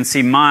progress. You can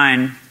see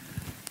mine,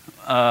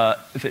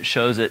 if it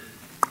shows it.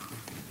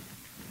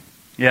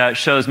 Yeah, it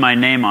shows my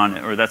name on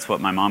it, or that's what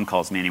my mom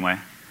calls me anyway.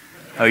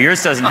 Oh,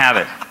 yours doesn't have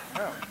it.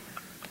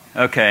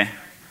 Okay.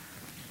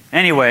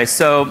 Anyway,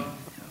 so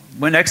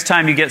next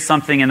time you get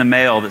something in the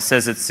mail that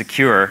says it's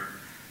secure,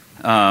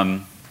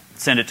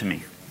 send it to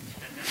me.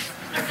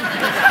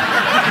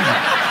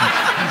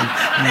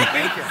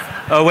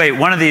 Oh, wait,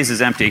 one of these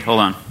is empty.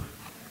 Hold on.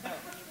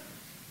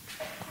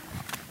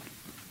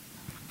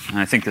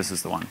 I think this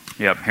is the one.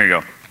 Yep, here you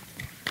go.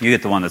 You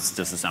get the one that's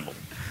disassembled.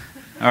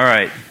 All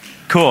right,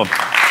 cool.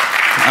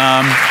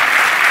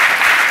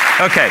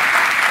 Okay.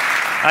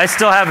 I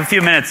still have a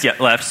few minutes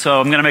left, so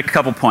I'm going to make a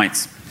couple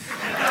points.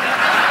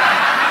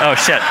 Oh,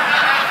 shit.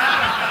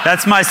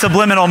 That's my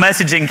subliminal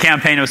messaging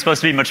campaign. It was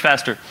supposed to be much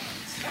faster.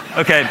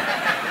 Okay,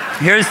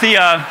 here's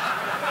the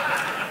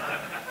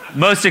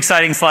most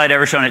exciting slide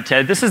ever shown at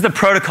TED. This is the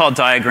protocol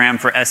diagram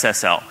for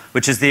SSL,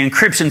 which is the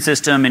encryption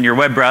system in your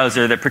web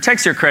browser that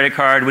protects your credit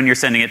card when you're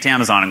sending it to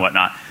Amazon and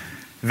whatnot.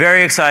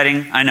 Very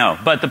exciting, I know.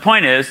 But the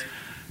point is,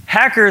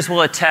 hackers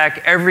will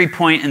attack every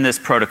point in this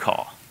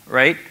protocol,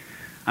 right?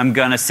 I'm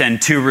going to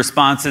send 2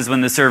 responses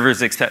when the server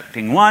is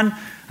expecting 1.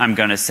 I'm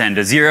going to send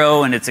a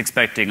 0 and it's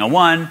expecting a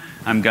 1.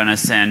 I'm going to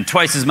send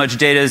twice as much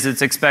data as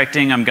it's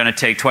expecting. I'm going to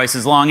take twice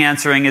as long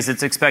answering as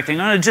it's expecting.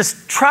 I'm going to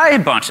just try a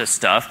bunch of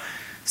stuff,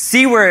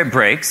 see where it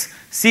breaks,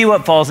 see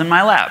what falls in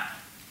my lap.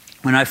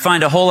 When I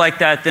find a hole like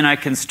that, then I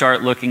can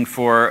start looking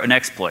for an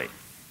exploit,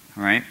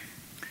 all right?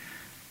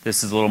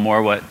 This is a little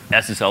more what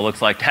SSL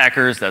looks like to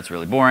hackers. That's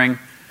really boring.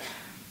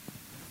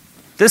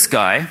 This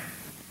guy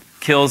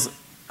kills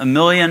 1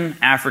 million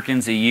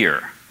Africans a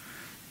year.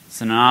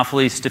 It's an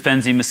Anopheles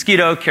stephensi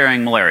mosquito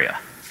carrying malaria.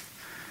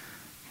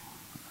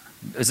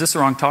 Is this the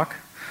wrong talk?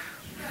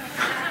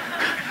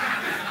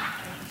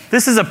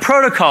 This is a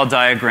protocol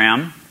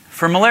diagram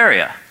for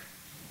malaria.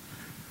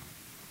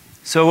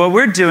 So what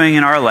we're doing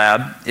in our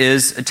lab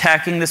is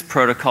attacking this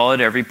protocol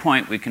at every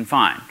point we can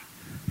find.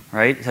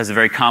 Right? It has a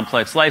very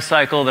complex life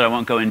cycle that I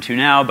won't go into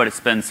now, but it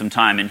spends some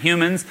time in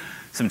humans,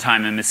 some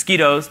time in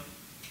mosquitoes.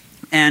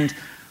 And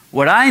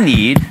what I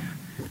need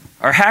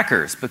are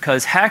hackers,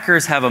 because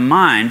hackers have a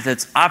mind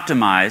that's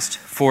optimized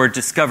for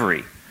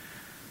discovery.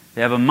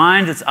 They have a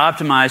mind that's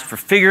optimized for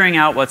figuring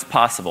out what's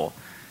possible.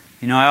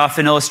 You know, I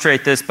often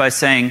illustrate this by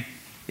saying,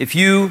 if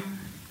you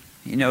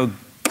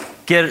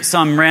get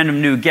some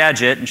random new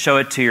gadget and show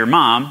it to your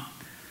mom,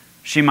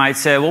 she might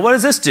say, well, what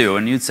does this do?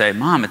 And you'd say,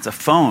 Mom, it's a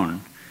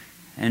phone.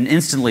 And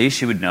instantly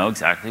she would know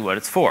exactly what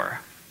it's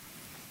for.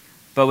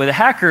 But with a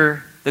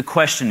hacker, the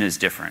question is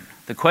different.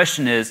 The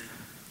question is,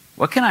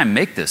 what can I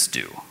make this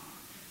do? And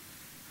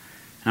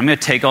I'm going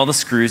to take all the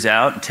screws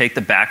out and take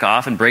the back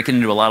off and break it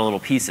into a lot of little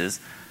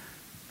pieces.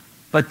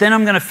 But then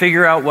I'm going to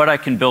figure out what I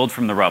can build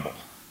from the rubble.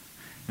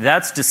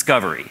 That's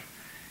discovery.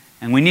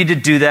 And we need to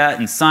do that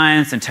in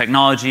science and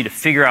technology to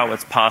figure out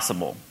what's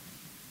possible.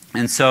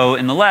 And so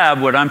in the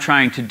lab, what I'm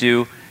trying to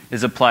do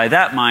is apply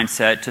that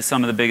mindset to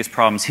some of the biggest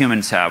problems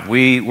humans have.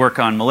 We work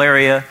on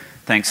malaria,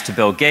 thanks to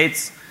Bill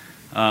Gates,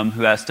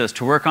 who asked us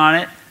to work on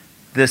it.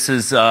 This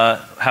is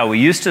how we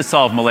used to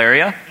solve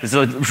malaria. This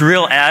is a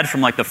real ad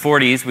from like the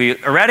 40s. We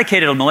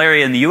eradicated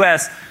malaria in the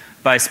US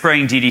by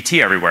spraying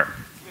DDT everywhere.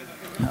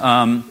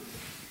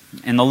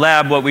 In the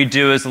lab, what we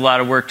do is a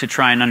lot of work to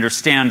try and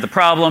understand the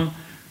problem.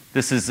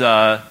 This is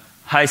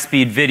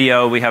high-speed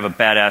video. We have a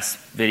badass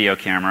video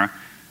camera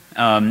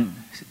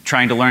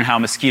trying to learn how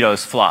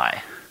mosquitoes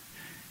fly.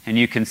 And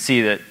you can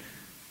see that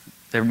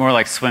they're more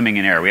like swimming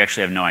in air. We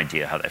actually have no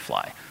idea how they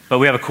fly. But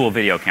we have a cool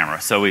video camera,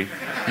 so we,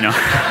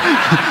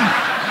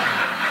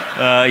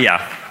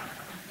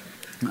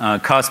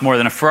 costs more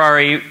than a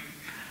Ferrari.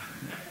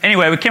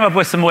 Anyway, we came up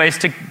with some ways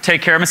to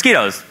take care of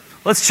mosquitoes.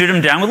 Let's shoot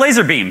them down with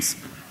laser beams.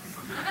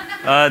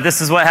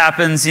 This is what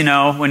happens,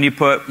 when you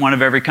put one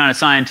of every kind of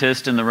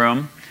scientist in the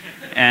room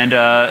and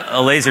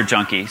a laser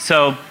junkie.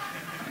 So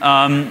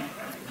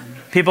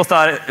people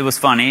thought it was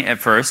funny at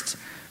first,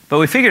 but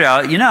we figured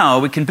out,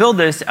 we can build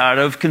this out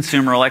of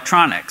consumer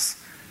electronics.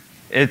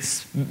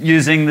 It's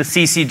using the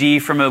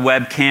CCD from a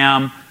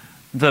webcam,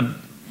 the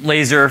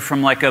laser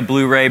from like a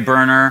Blu-ray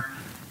burner,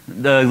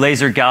 the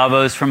laser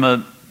galvos from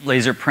a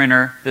laser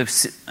printer.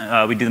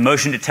 We do the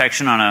motion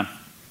detection on a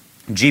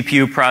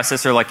GPU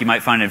processor like you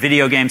might find in a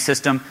video game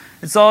system.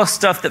 It's all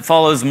stuff that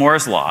follows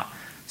Moore's law.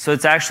 So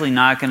it's actually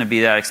not going to be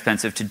that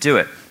expensive to do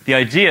it. The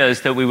idea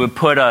is that we would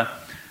put a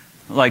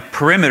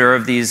perimeter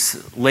of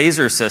these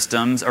laser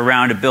systems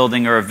around a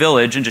building or a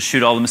village and just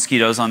shoot all the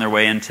mosquitoes on their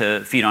way in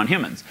to feed on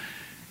humans.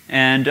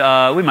 And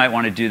we might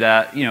want to do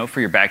that, for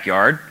your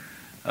backyard.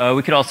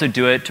 We could also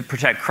do it to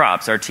protect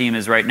crops. Our team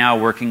is right now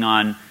working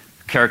on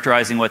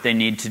characterizing what they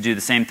need to do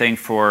the same thing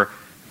for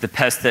the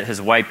pest that has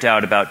wiped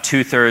out about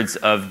 2/3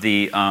 of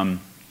the,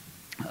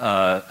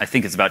 I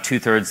think it's about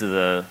 2/3 of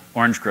the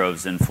orange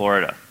groves in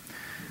Florida.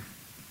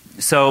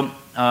 So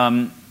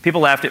people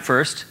laughed at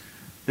first.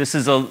 This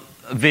is a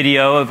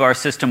video of our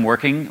system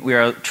working. We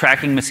are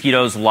tracking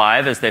mosquitoes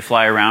live as they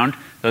fly around.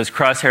 Those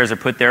crosshairs are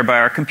put there by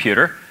our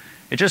computer.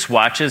 It just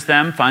watches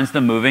them, finds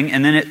them moving,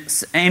 and then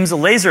it aims a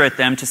laser at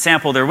them to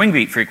sample their wing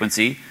beat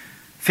frequency,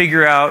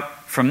 figure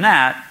out from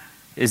that,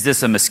 is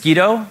this a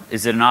mosquito?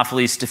 Is it an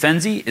Anopheles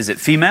stephensi? Is it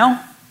female?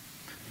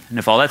 And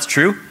if all that's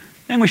true,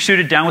 then we shoot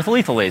it down with a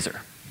lethal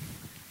laser.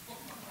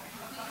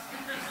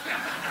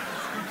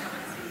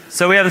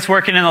 So we have this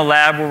working in the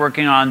lab. We're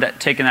working on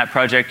taking that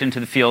project into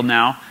the field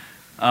now.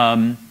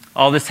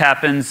 All this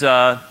happens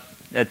at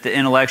the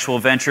Intellectual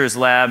Ventures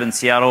Lab in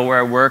Seattle where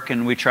I work,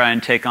 and we try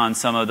and take on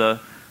some of the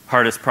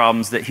hardest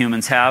problems that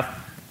humans have.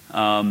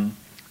 And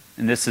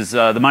this is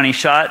the money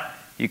shot.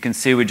 You can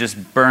see we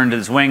just burned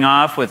his wing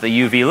off with a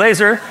UV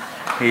laser.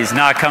 He's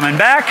not coming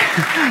back.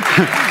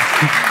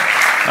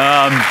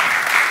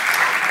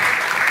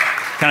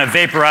 Kind of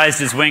vaporized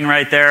his wing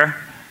right there.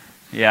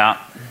 Yeah.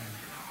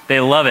 They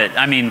love it.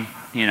 I mean,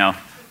 you know,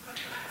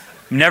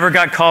 never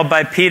got called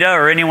by PETA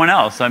or anyone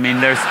else. I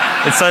mean,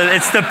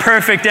 it's the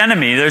perfect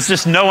enemy. There's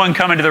just no one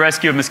coming to the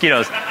rescue of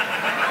mosquitoes.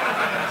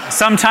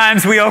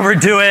 Sometimes we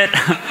overdo it.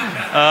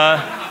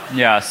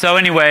 Yeah, so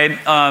anyway,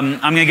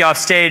 I'm going to get off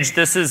stage.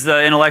 This is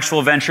the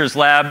Intellectual Ventures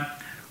Lab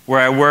where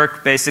I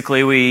work.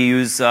 Basically, we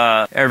use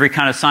every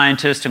kind of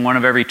scientist and one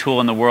of every tool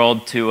in the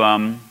world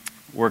to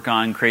work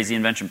on crazy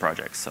invention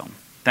projects. So,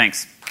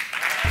 thanks.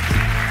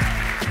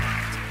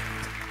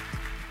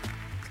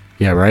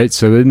 Yeah, right?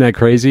 So isn't that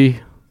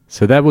crazy?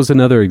 So that was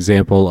another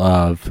example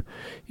of,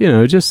 you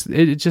know, it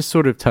just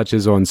sort of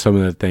touches on some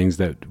of the things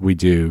that we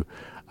do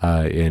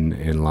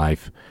in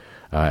life.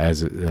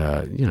 As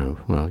you know,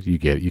 well,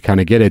 you kind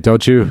of get it,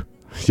 don't you?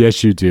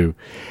 Yes, you do.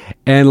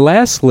 And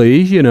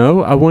lastly, you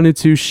know, I wanted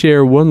to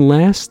share one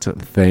last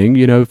thing.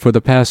 You know, for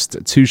the past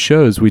 2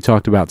 shows, we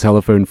talked about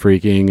telephone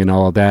freaking and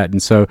all of that.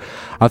 And so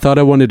I thought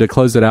I wanted to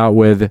close it out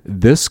with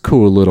this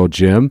cool little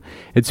gem.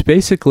 It's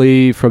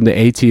basically from the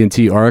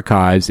AT&T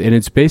archives, and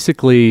it's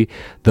basically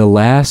the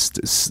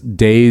last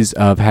days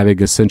of having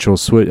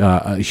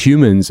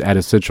humans at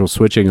a central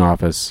switching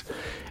office.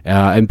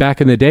 And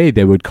back in the day,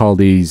 they would call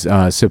these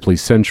simply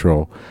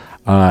Central.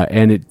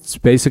 And it's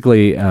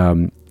basically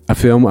a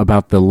film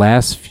about the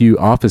last few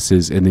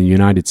offices in the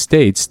United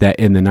States that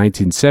in the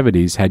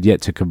 1970s had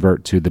yet to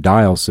convert to the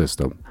dial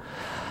system.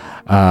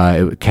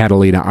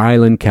 Catalina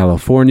Island,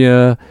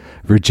 California,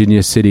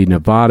 Virginia City,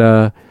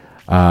 Nevada,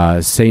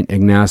 St.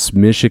 Ignace,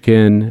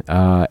 Michigan,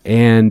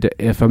 and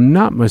if I'm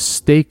not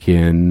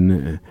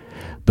mistaken,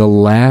 the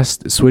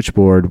last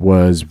switchboard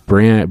was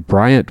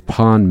Bryant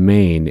Pond,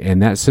 Maine,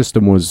 and that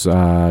system was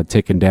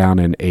taken down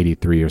in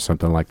 '83 or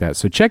something like that.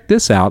 So check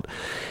this out.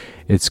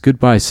 It's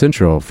Goodbye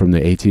Central from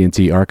the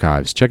AT&T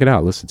archives. Check it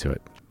out. Listen to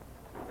it.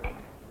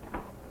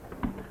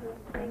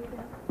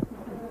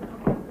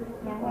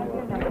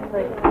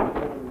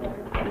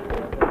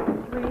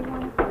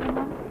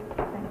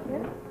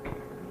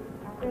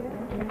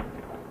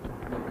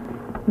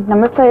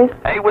 Number, please.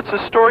 Hey, what's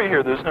the story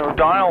here? There's no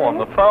dial on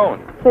the phone.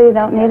 So you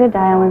don't need a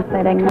dial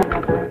inside Ignace.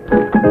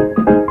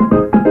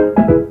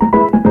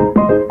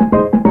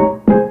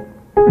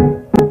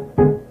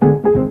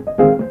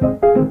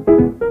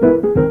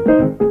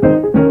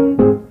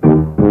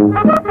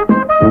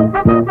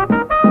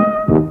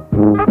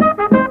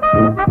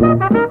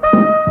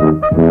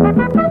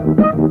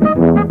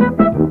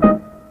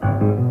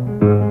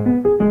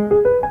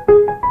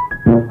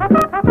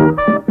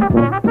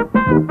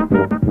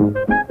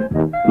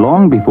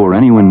 Long before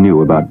anyone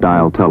knew about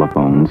dial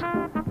telephones,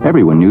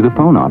 everyone knew the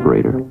phone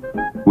operator.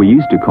 We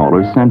used to call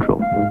her Central.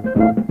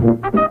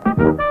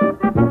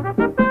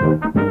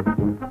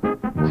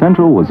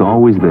 Central was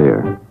always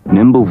there,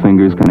 nimble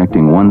fingers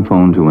connecting one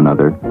phone to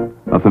another,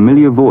 a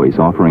familiar voice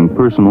offering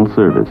personal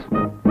service.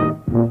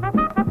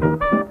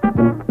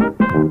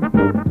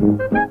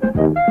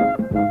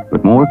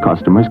 But more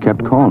customers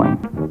kept calling,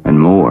 and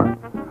more,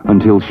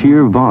 until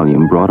sheer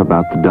volume brought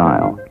about the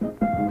dial.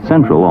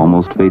 Central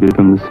almost faded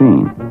from the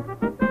scene.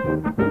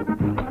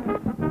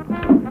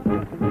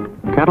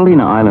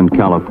 Catalina Island,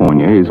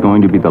 California is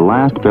going to be the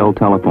last Bell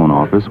telephone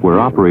office where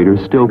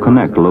operators still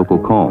connect local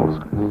calls.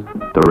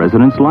 The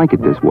residents like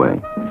it this way.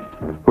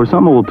 For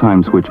some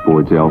old-time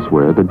switchboards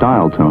elsewhere, the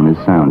dial tone is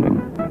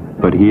sounding.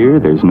 But here,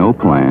 there's no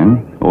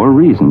plan or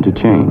reason to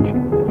change.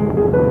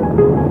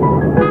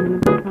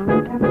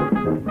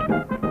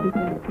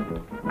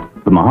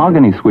 The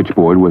mahogany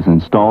switchboard was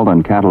installed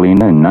on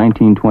Catalina in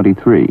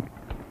 1923.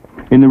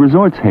 In the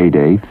resort's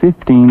heyday,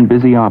 15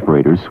 busy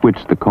operators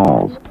switched the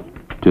calls.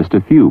 Just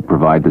a few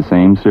provide the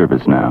same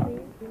service now.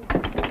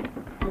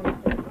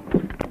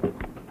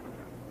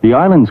 The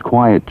island's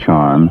quiet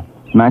charm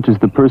matches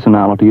the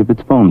personality of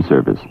its phone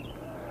service.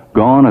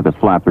 Gone are the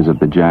flappers of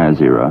the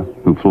jazz era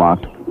who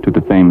flocked to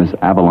the famous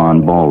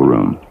Avalon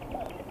Ballroom.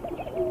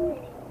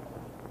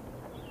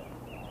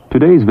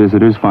 Today's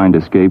visitors find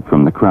escape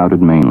from the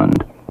crowded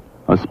mainland,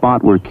 a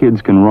spot where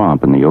kids can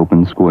romp in the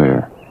open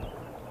square.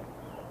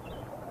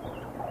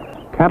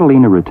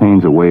 Catalina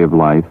retains a way of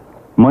life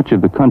much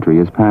of the country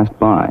has passed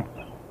by.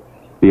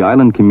 The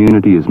island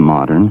community is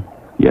modern,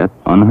 yet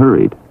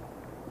unhurried,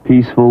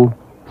 peaceful,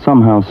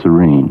 somehow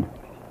serene.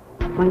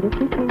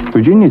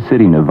 Virginia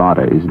City,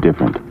 Nevada is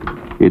different.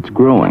 It's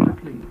growing,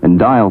 and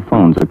dial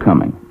phones are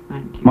coming.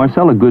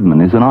 Marcella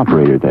Goodman is an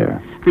operator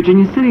there.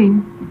 Virginia City.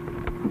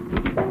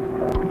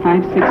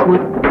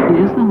 561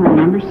 is the whole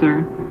number,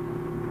 sir.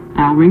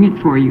 I'll ring it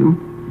for you.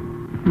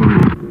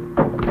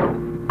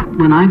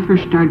 When I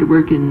first started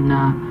work in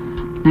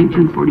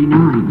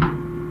 1949,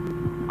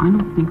 I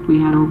don't think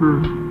we had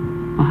over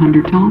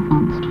 100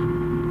 telephones.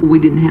 We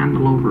didn't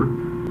handle over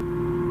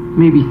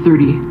maybe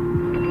 30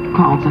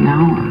 calls an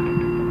hour.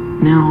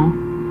 Now,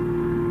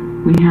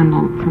 we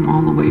handle from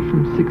all the way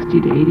from 60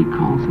 to 80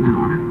 calls an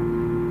hour.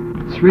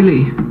 It's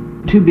really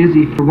too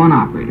busy for one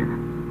operator.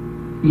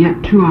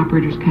 Yet 2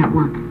 operators can't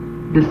work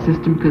this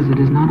system because it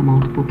is not a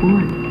multiple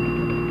board.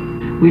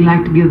 We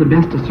like to give the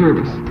best of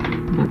service,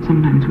 but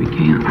sometimes we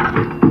can't.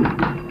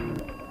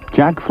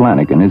 Jack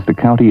Flanagan is the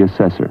county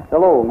assessor.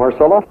 Hello,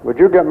 Marcella. Would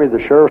you get me the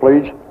sheriff,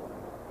 please?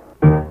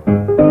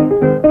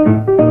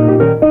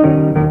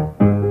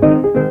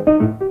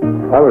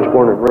 I was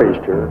born and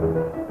raised here.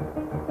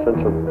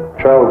 Since a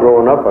child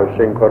growing up, I've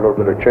seen quite a little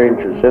bit of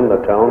changes in the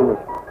town.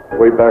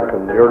 Way back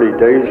in the early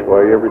days,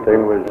 why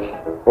everything was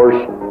horse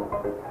and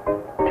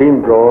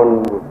team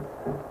drawn.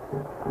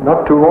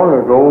 Not too long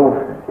ago,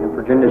 in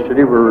Virginia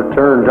City, we were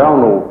tearing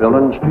down old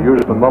buildings to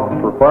use them up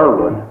for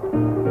firewood.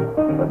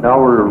 But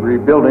now we're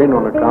rebuilding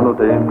on account of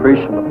the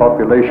increase in the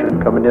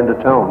population coming into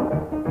town.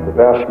 The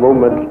vast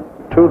movement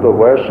to the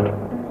west,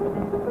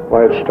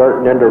 why it's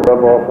starting then to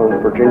rub off on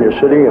Virginia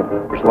City.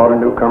 There's a lot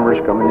of newcomers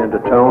coming into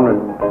town,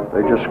 and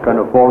they just kind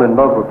of fall in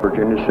love with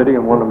Virginia City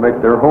and want to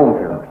make their home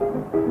here.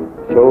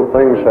 So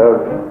things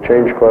have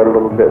changed quite a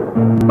little bit.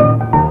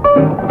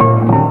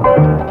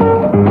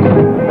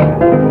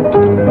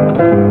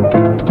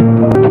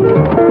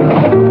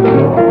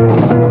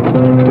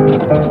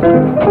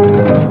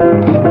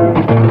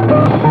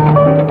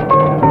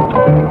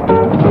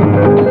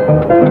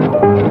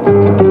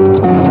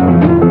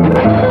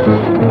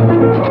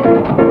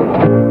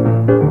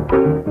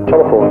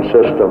 Telephone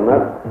system,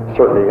 that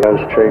certainly has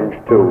changed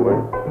too.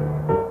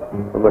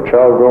 From a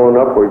child growing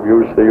up, we've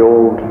used the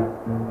old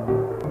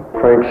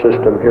crank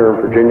system here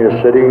in Virginia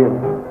City.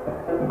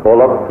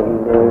 Call up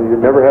and you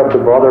never have to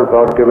bother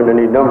about giving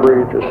any number.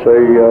 You just say,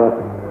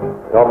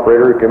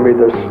 operator, give me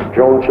the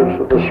Joneses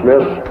or the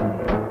Smiths,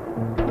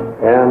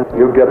 and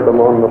you get them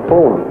on the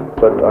phone.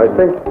 But I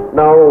think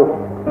now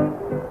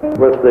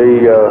with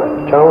the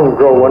town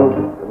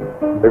growing,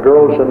 the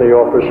girls in the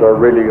office are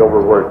really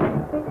overworked.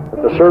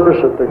 But the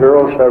service that the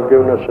girls have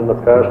given us in the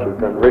past has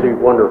been really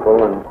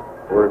wonderful, and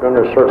we're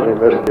going to certainly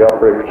miss the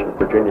operators in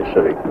Virginia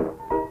City.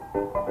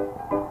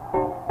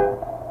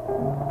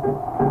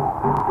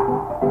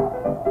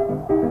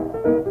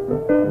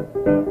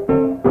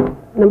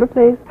 Number,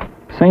 please.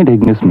 St.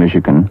 Ignace,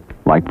 Michigan,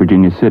 like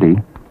Virginia City,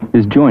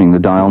 is joining the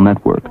dial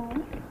network.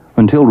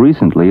 Until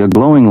recently, a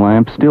glowing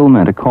lamp still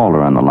meant a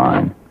caller on the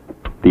line.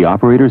 The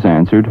operators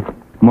answered,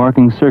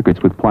 marking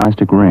circuits with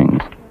plastic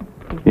rings.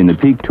 In the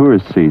peak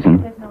tourist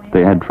season,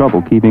 they had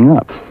trouble keeping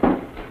up.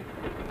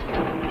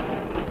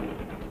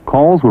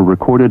 Calls were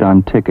recorded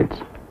on tickets,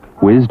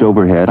 whizzed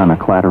overhead on a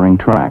clattering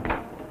track.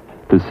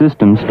 The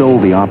system stole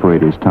the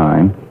operators'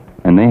 time,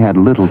 and they had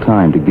little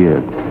time to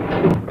give.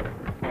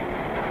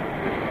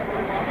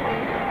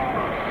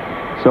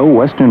 So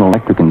Western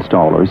Electric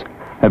installers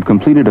have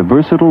completed a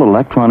versatile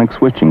electronic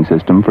switching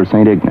system for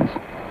St. Ignace.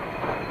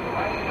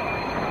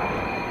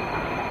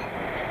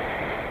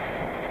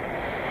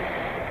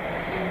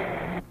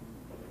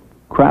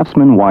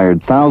 Craftsmen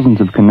wired thousands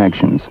of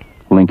connections,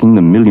 linking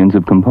the millions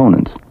of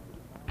components.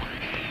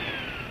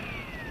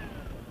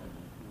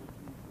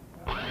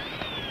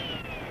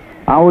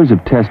 Hours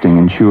of testing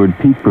ensured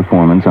peak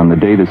performance on the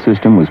day the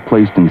system was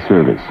placed in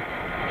service.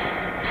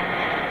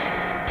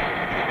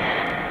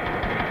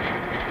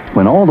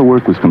 When all the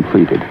work was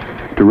completed,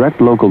 direct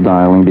local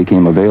dialing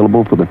became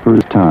available for the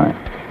first time.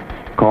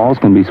 Calls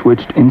can be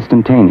switched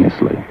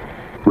instantaneously.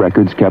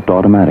 Records kept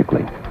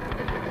automatically.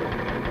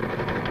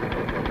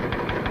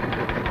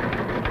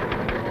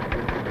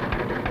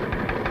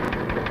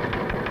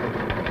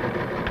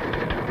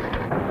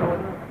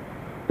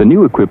 The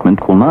new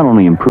equipment will not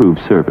only improve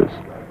service,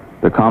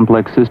 the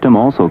complex system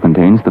also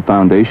contains the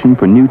foundation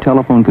for new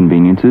telephone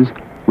conveniences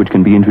which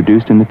can be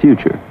introduced in the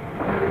future.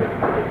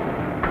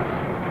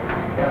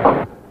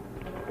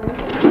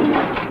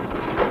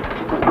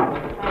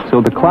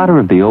 So the clatter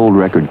of the old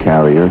record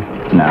carrier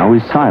now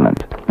is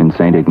silent in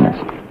St. Ignace.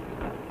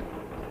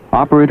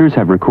 Operators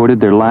have recorded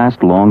their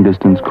last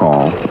long-distance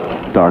call,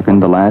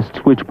 darkened the last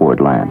switchboard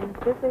lamp.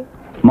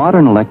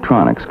 Modern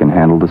electronics can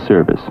handle the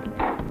service,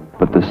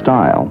 but the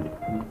style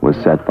was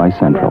set by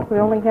Central. Yes, we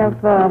only have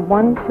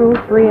 1, 2,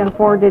 3, and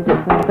 4 digits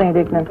in St.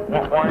 Ignace.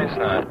 Why is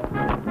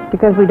that?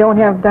 Because we don't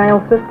have dial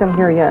system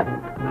here yet.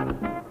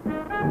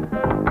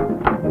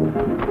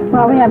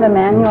 Well, we have a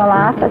manual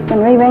office,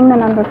 and we ring the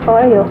number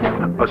for you.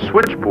 A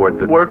switchboard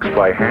that works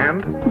by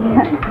hand?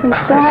 Yes, we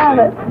still have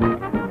it.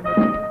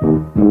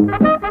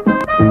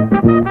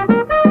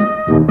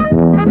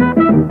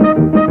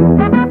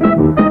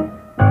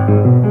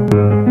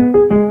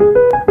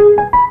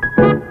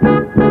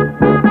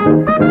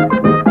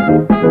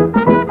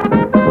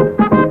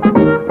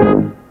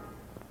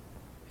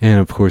 And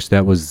of course,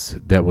 that was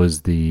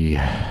the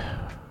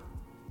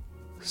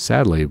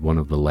sadly one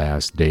of the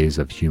last days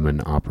of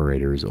human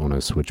operators on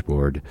a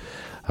switchboard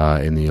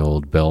in the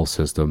old Bell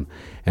system.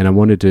 And I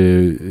wanted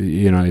to,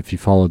 if you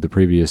followed the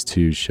previous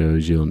two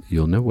shows,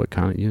 you'll know what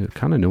kind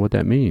of know what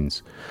that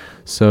means.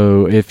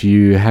 So if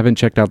you haven't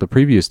checked out the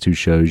previous two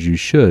shows, you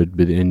should,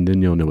 and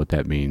then you'll know what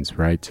that means,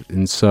 right?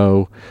 And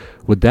so,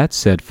 with that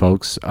said,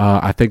 folks,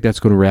 I think that's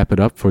going to wrap it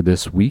up for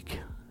this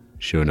week.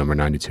 Show number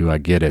 92. I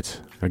get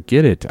it. I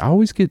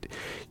always get,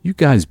 you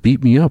guys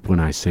beat me up when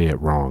I say it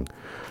wrong.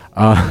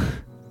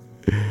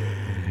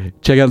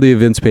 check out the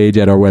events page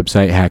at our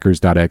website,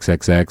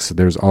 hackers.xxx.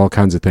 There's all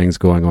kinds of things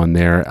going on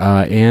there.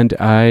 And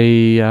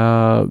I'm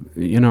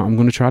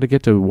going to try to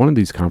get to one of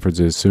these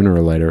conferences sooner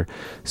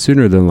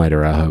than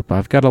later, I hope.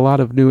 I've got a lot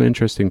of new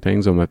interesting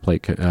things on my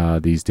plate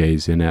these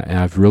days, and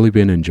I've really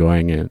been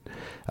enjoying it.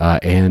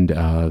 And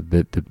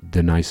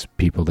the nice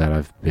people that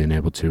I've been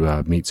able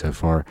to meet so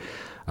far.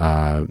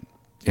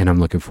 And I'm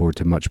looking forward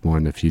to much more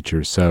in the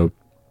future. So,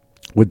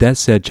 with that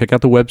said, check out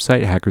the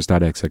website,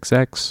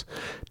 hackers.xxx.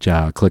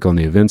 Click on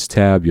the events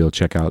tab. You'll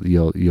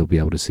be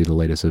able to see the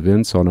latest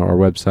events on our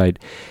website.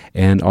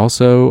 And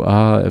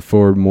also,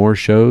 for more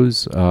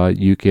shows,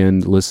 you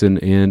can listen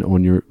in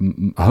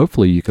on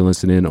hopefully you can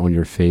listen in on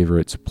your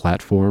favorite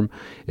platform.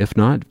 If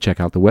not, check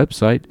out the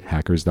website,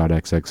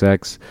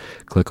 hackers.xxx.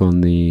 Click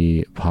on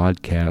the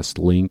podcast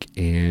link,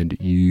 and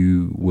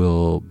you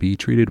will be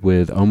treated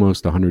with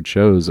almost 100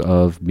 shows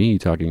of me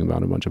talking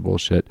about a bunch of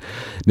bullshit.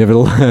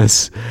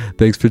 Nevertheless,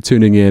 thanks for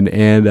tuning in,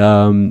 and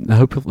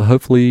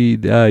hopefully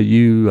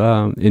you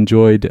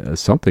enjoyed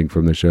something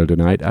from the show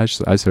tonight. I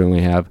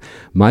certainly have.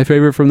 My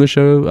favorite from the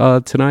show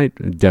tonight,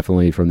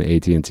 definitely from the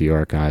AT&T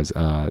archives.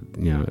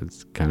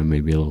 It's kind of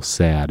made me a little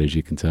sad, as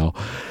you can tell.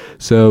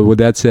 So with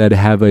that said,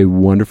 have a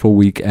wonderful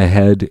week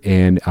ahead,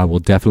 and I will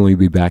definitely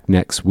be back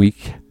next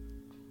week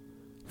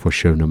for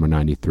show number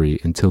 93.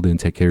 Until then,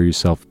 take care of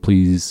yourself.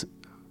 Please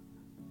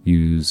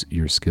use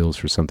your skills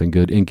for something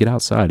good, and get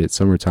outside. It's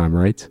summertime,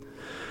 right?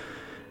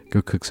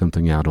 Go cook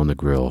something out on the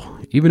grill.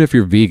 Even if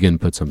you're vegan,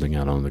 put something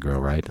out on the grill,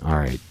 right? All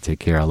right. Take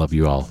care. I love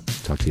you all.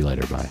 Talk to you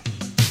later. Bye.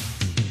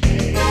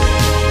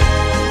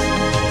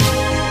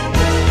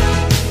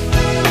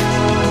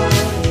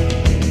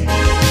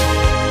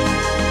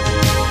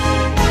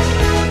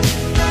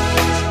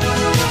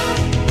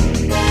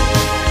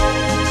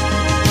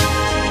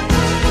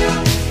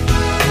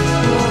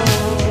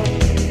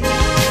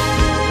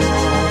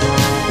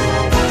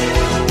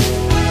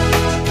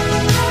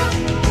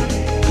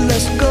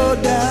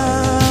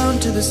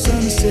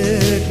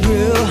 Sunset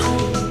Grill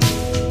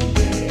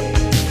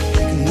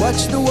and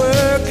watch the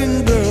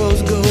working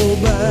girls go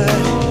by.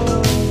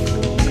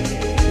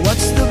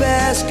 Watch the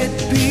basket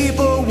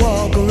people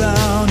walk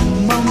around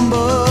and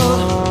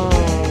mumble,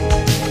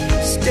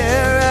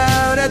 stare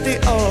out at the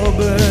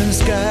auburn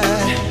sky.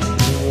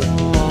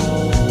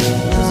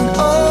 There's an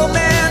old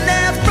man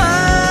there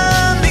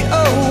from the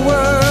old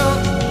world.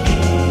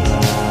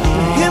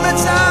 For him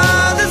it's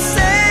all the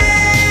same.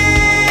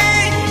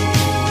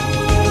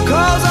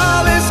 Calls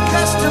all his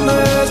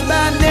customers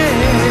by name.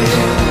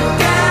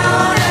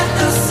 Down at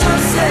the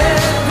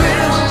Sunset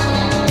Grill.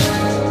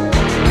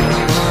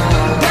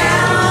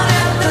 Down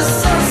at the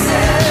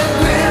Sunset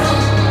Grill.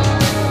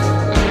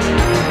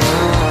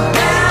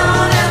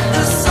 Down at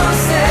the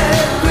Sunset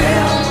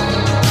Grill.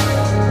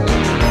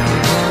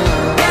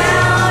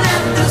 Down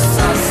at the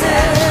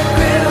Sunset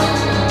Grill.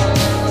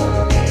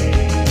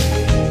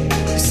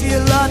 You see a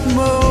lot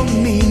more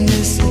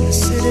meanness in the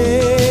city.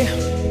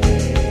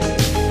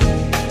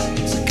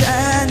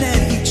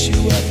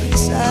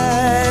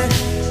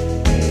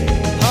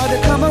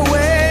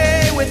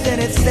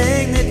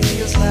 Anything that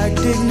feels like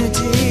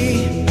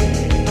dignity.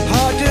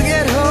 Hard to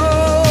get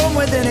home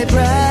with any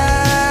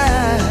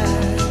pride.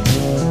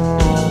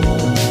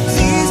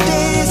 These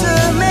days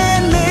a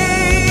man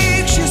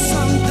makes you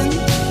something,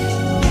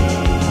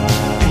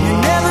 and you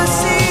never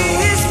see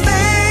his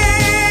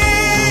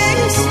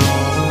face.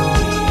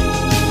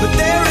 But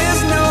there is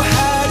no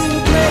hiding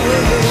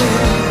place.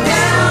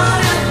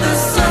 Down at the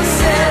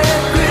Sunset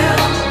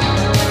Grill.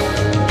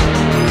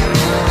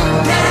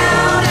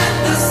 Down at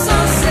the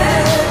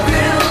Sunset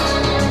Grill.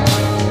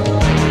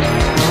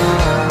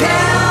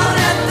 Down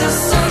at the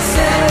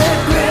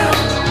Sunset Grill.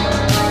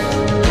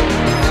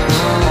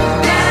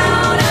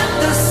 Down at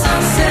the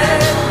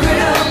Sunset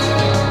Grill.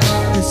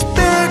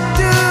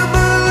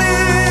 Respectable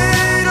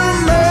little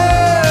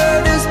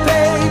murders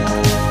paid.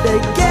 They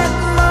get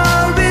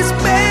more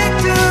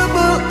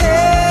respectable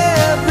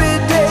every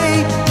day.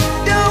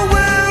 Don't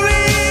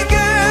worry,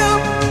 girl,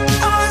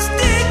 I'ma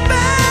stick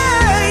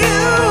by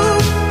you.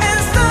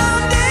 And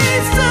someday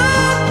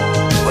soon,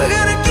 we're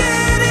gonna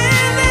get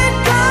in that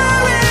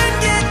car and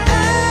get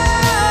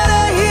out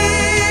of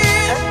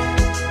here.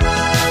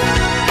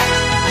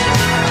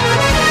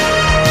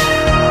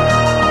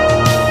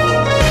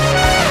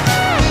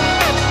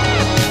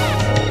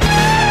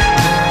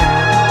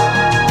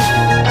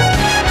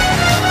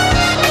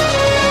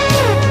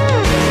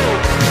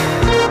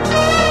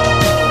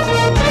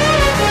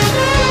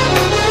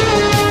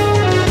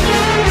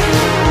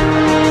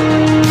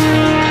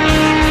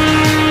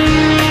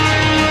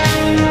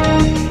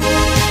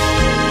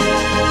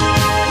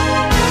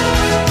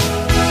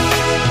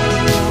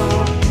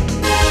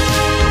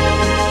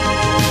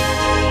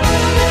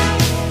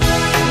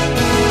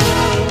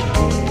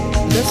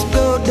 Let's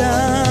go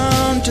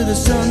down to the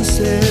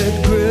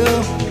Sunset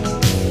Grill.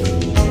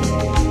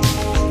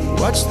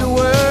 Watch the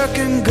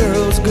working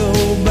girls go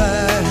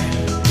by.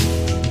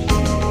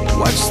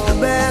 Watch the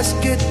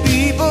basket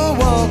people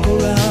walk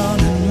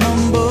around and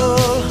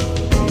mumble.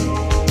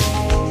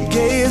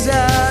 Gaze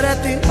out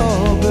at the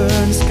Auburn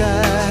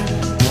sky.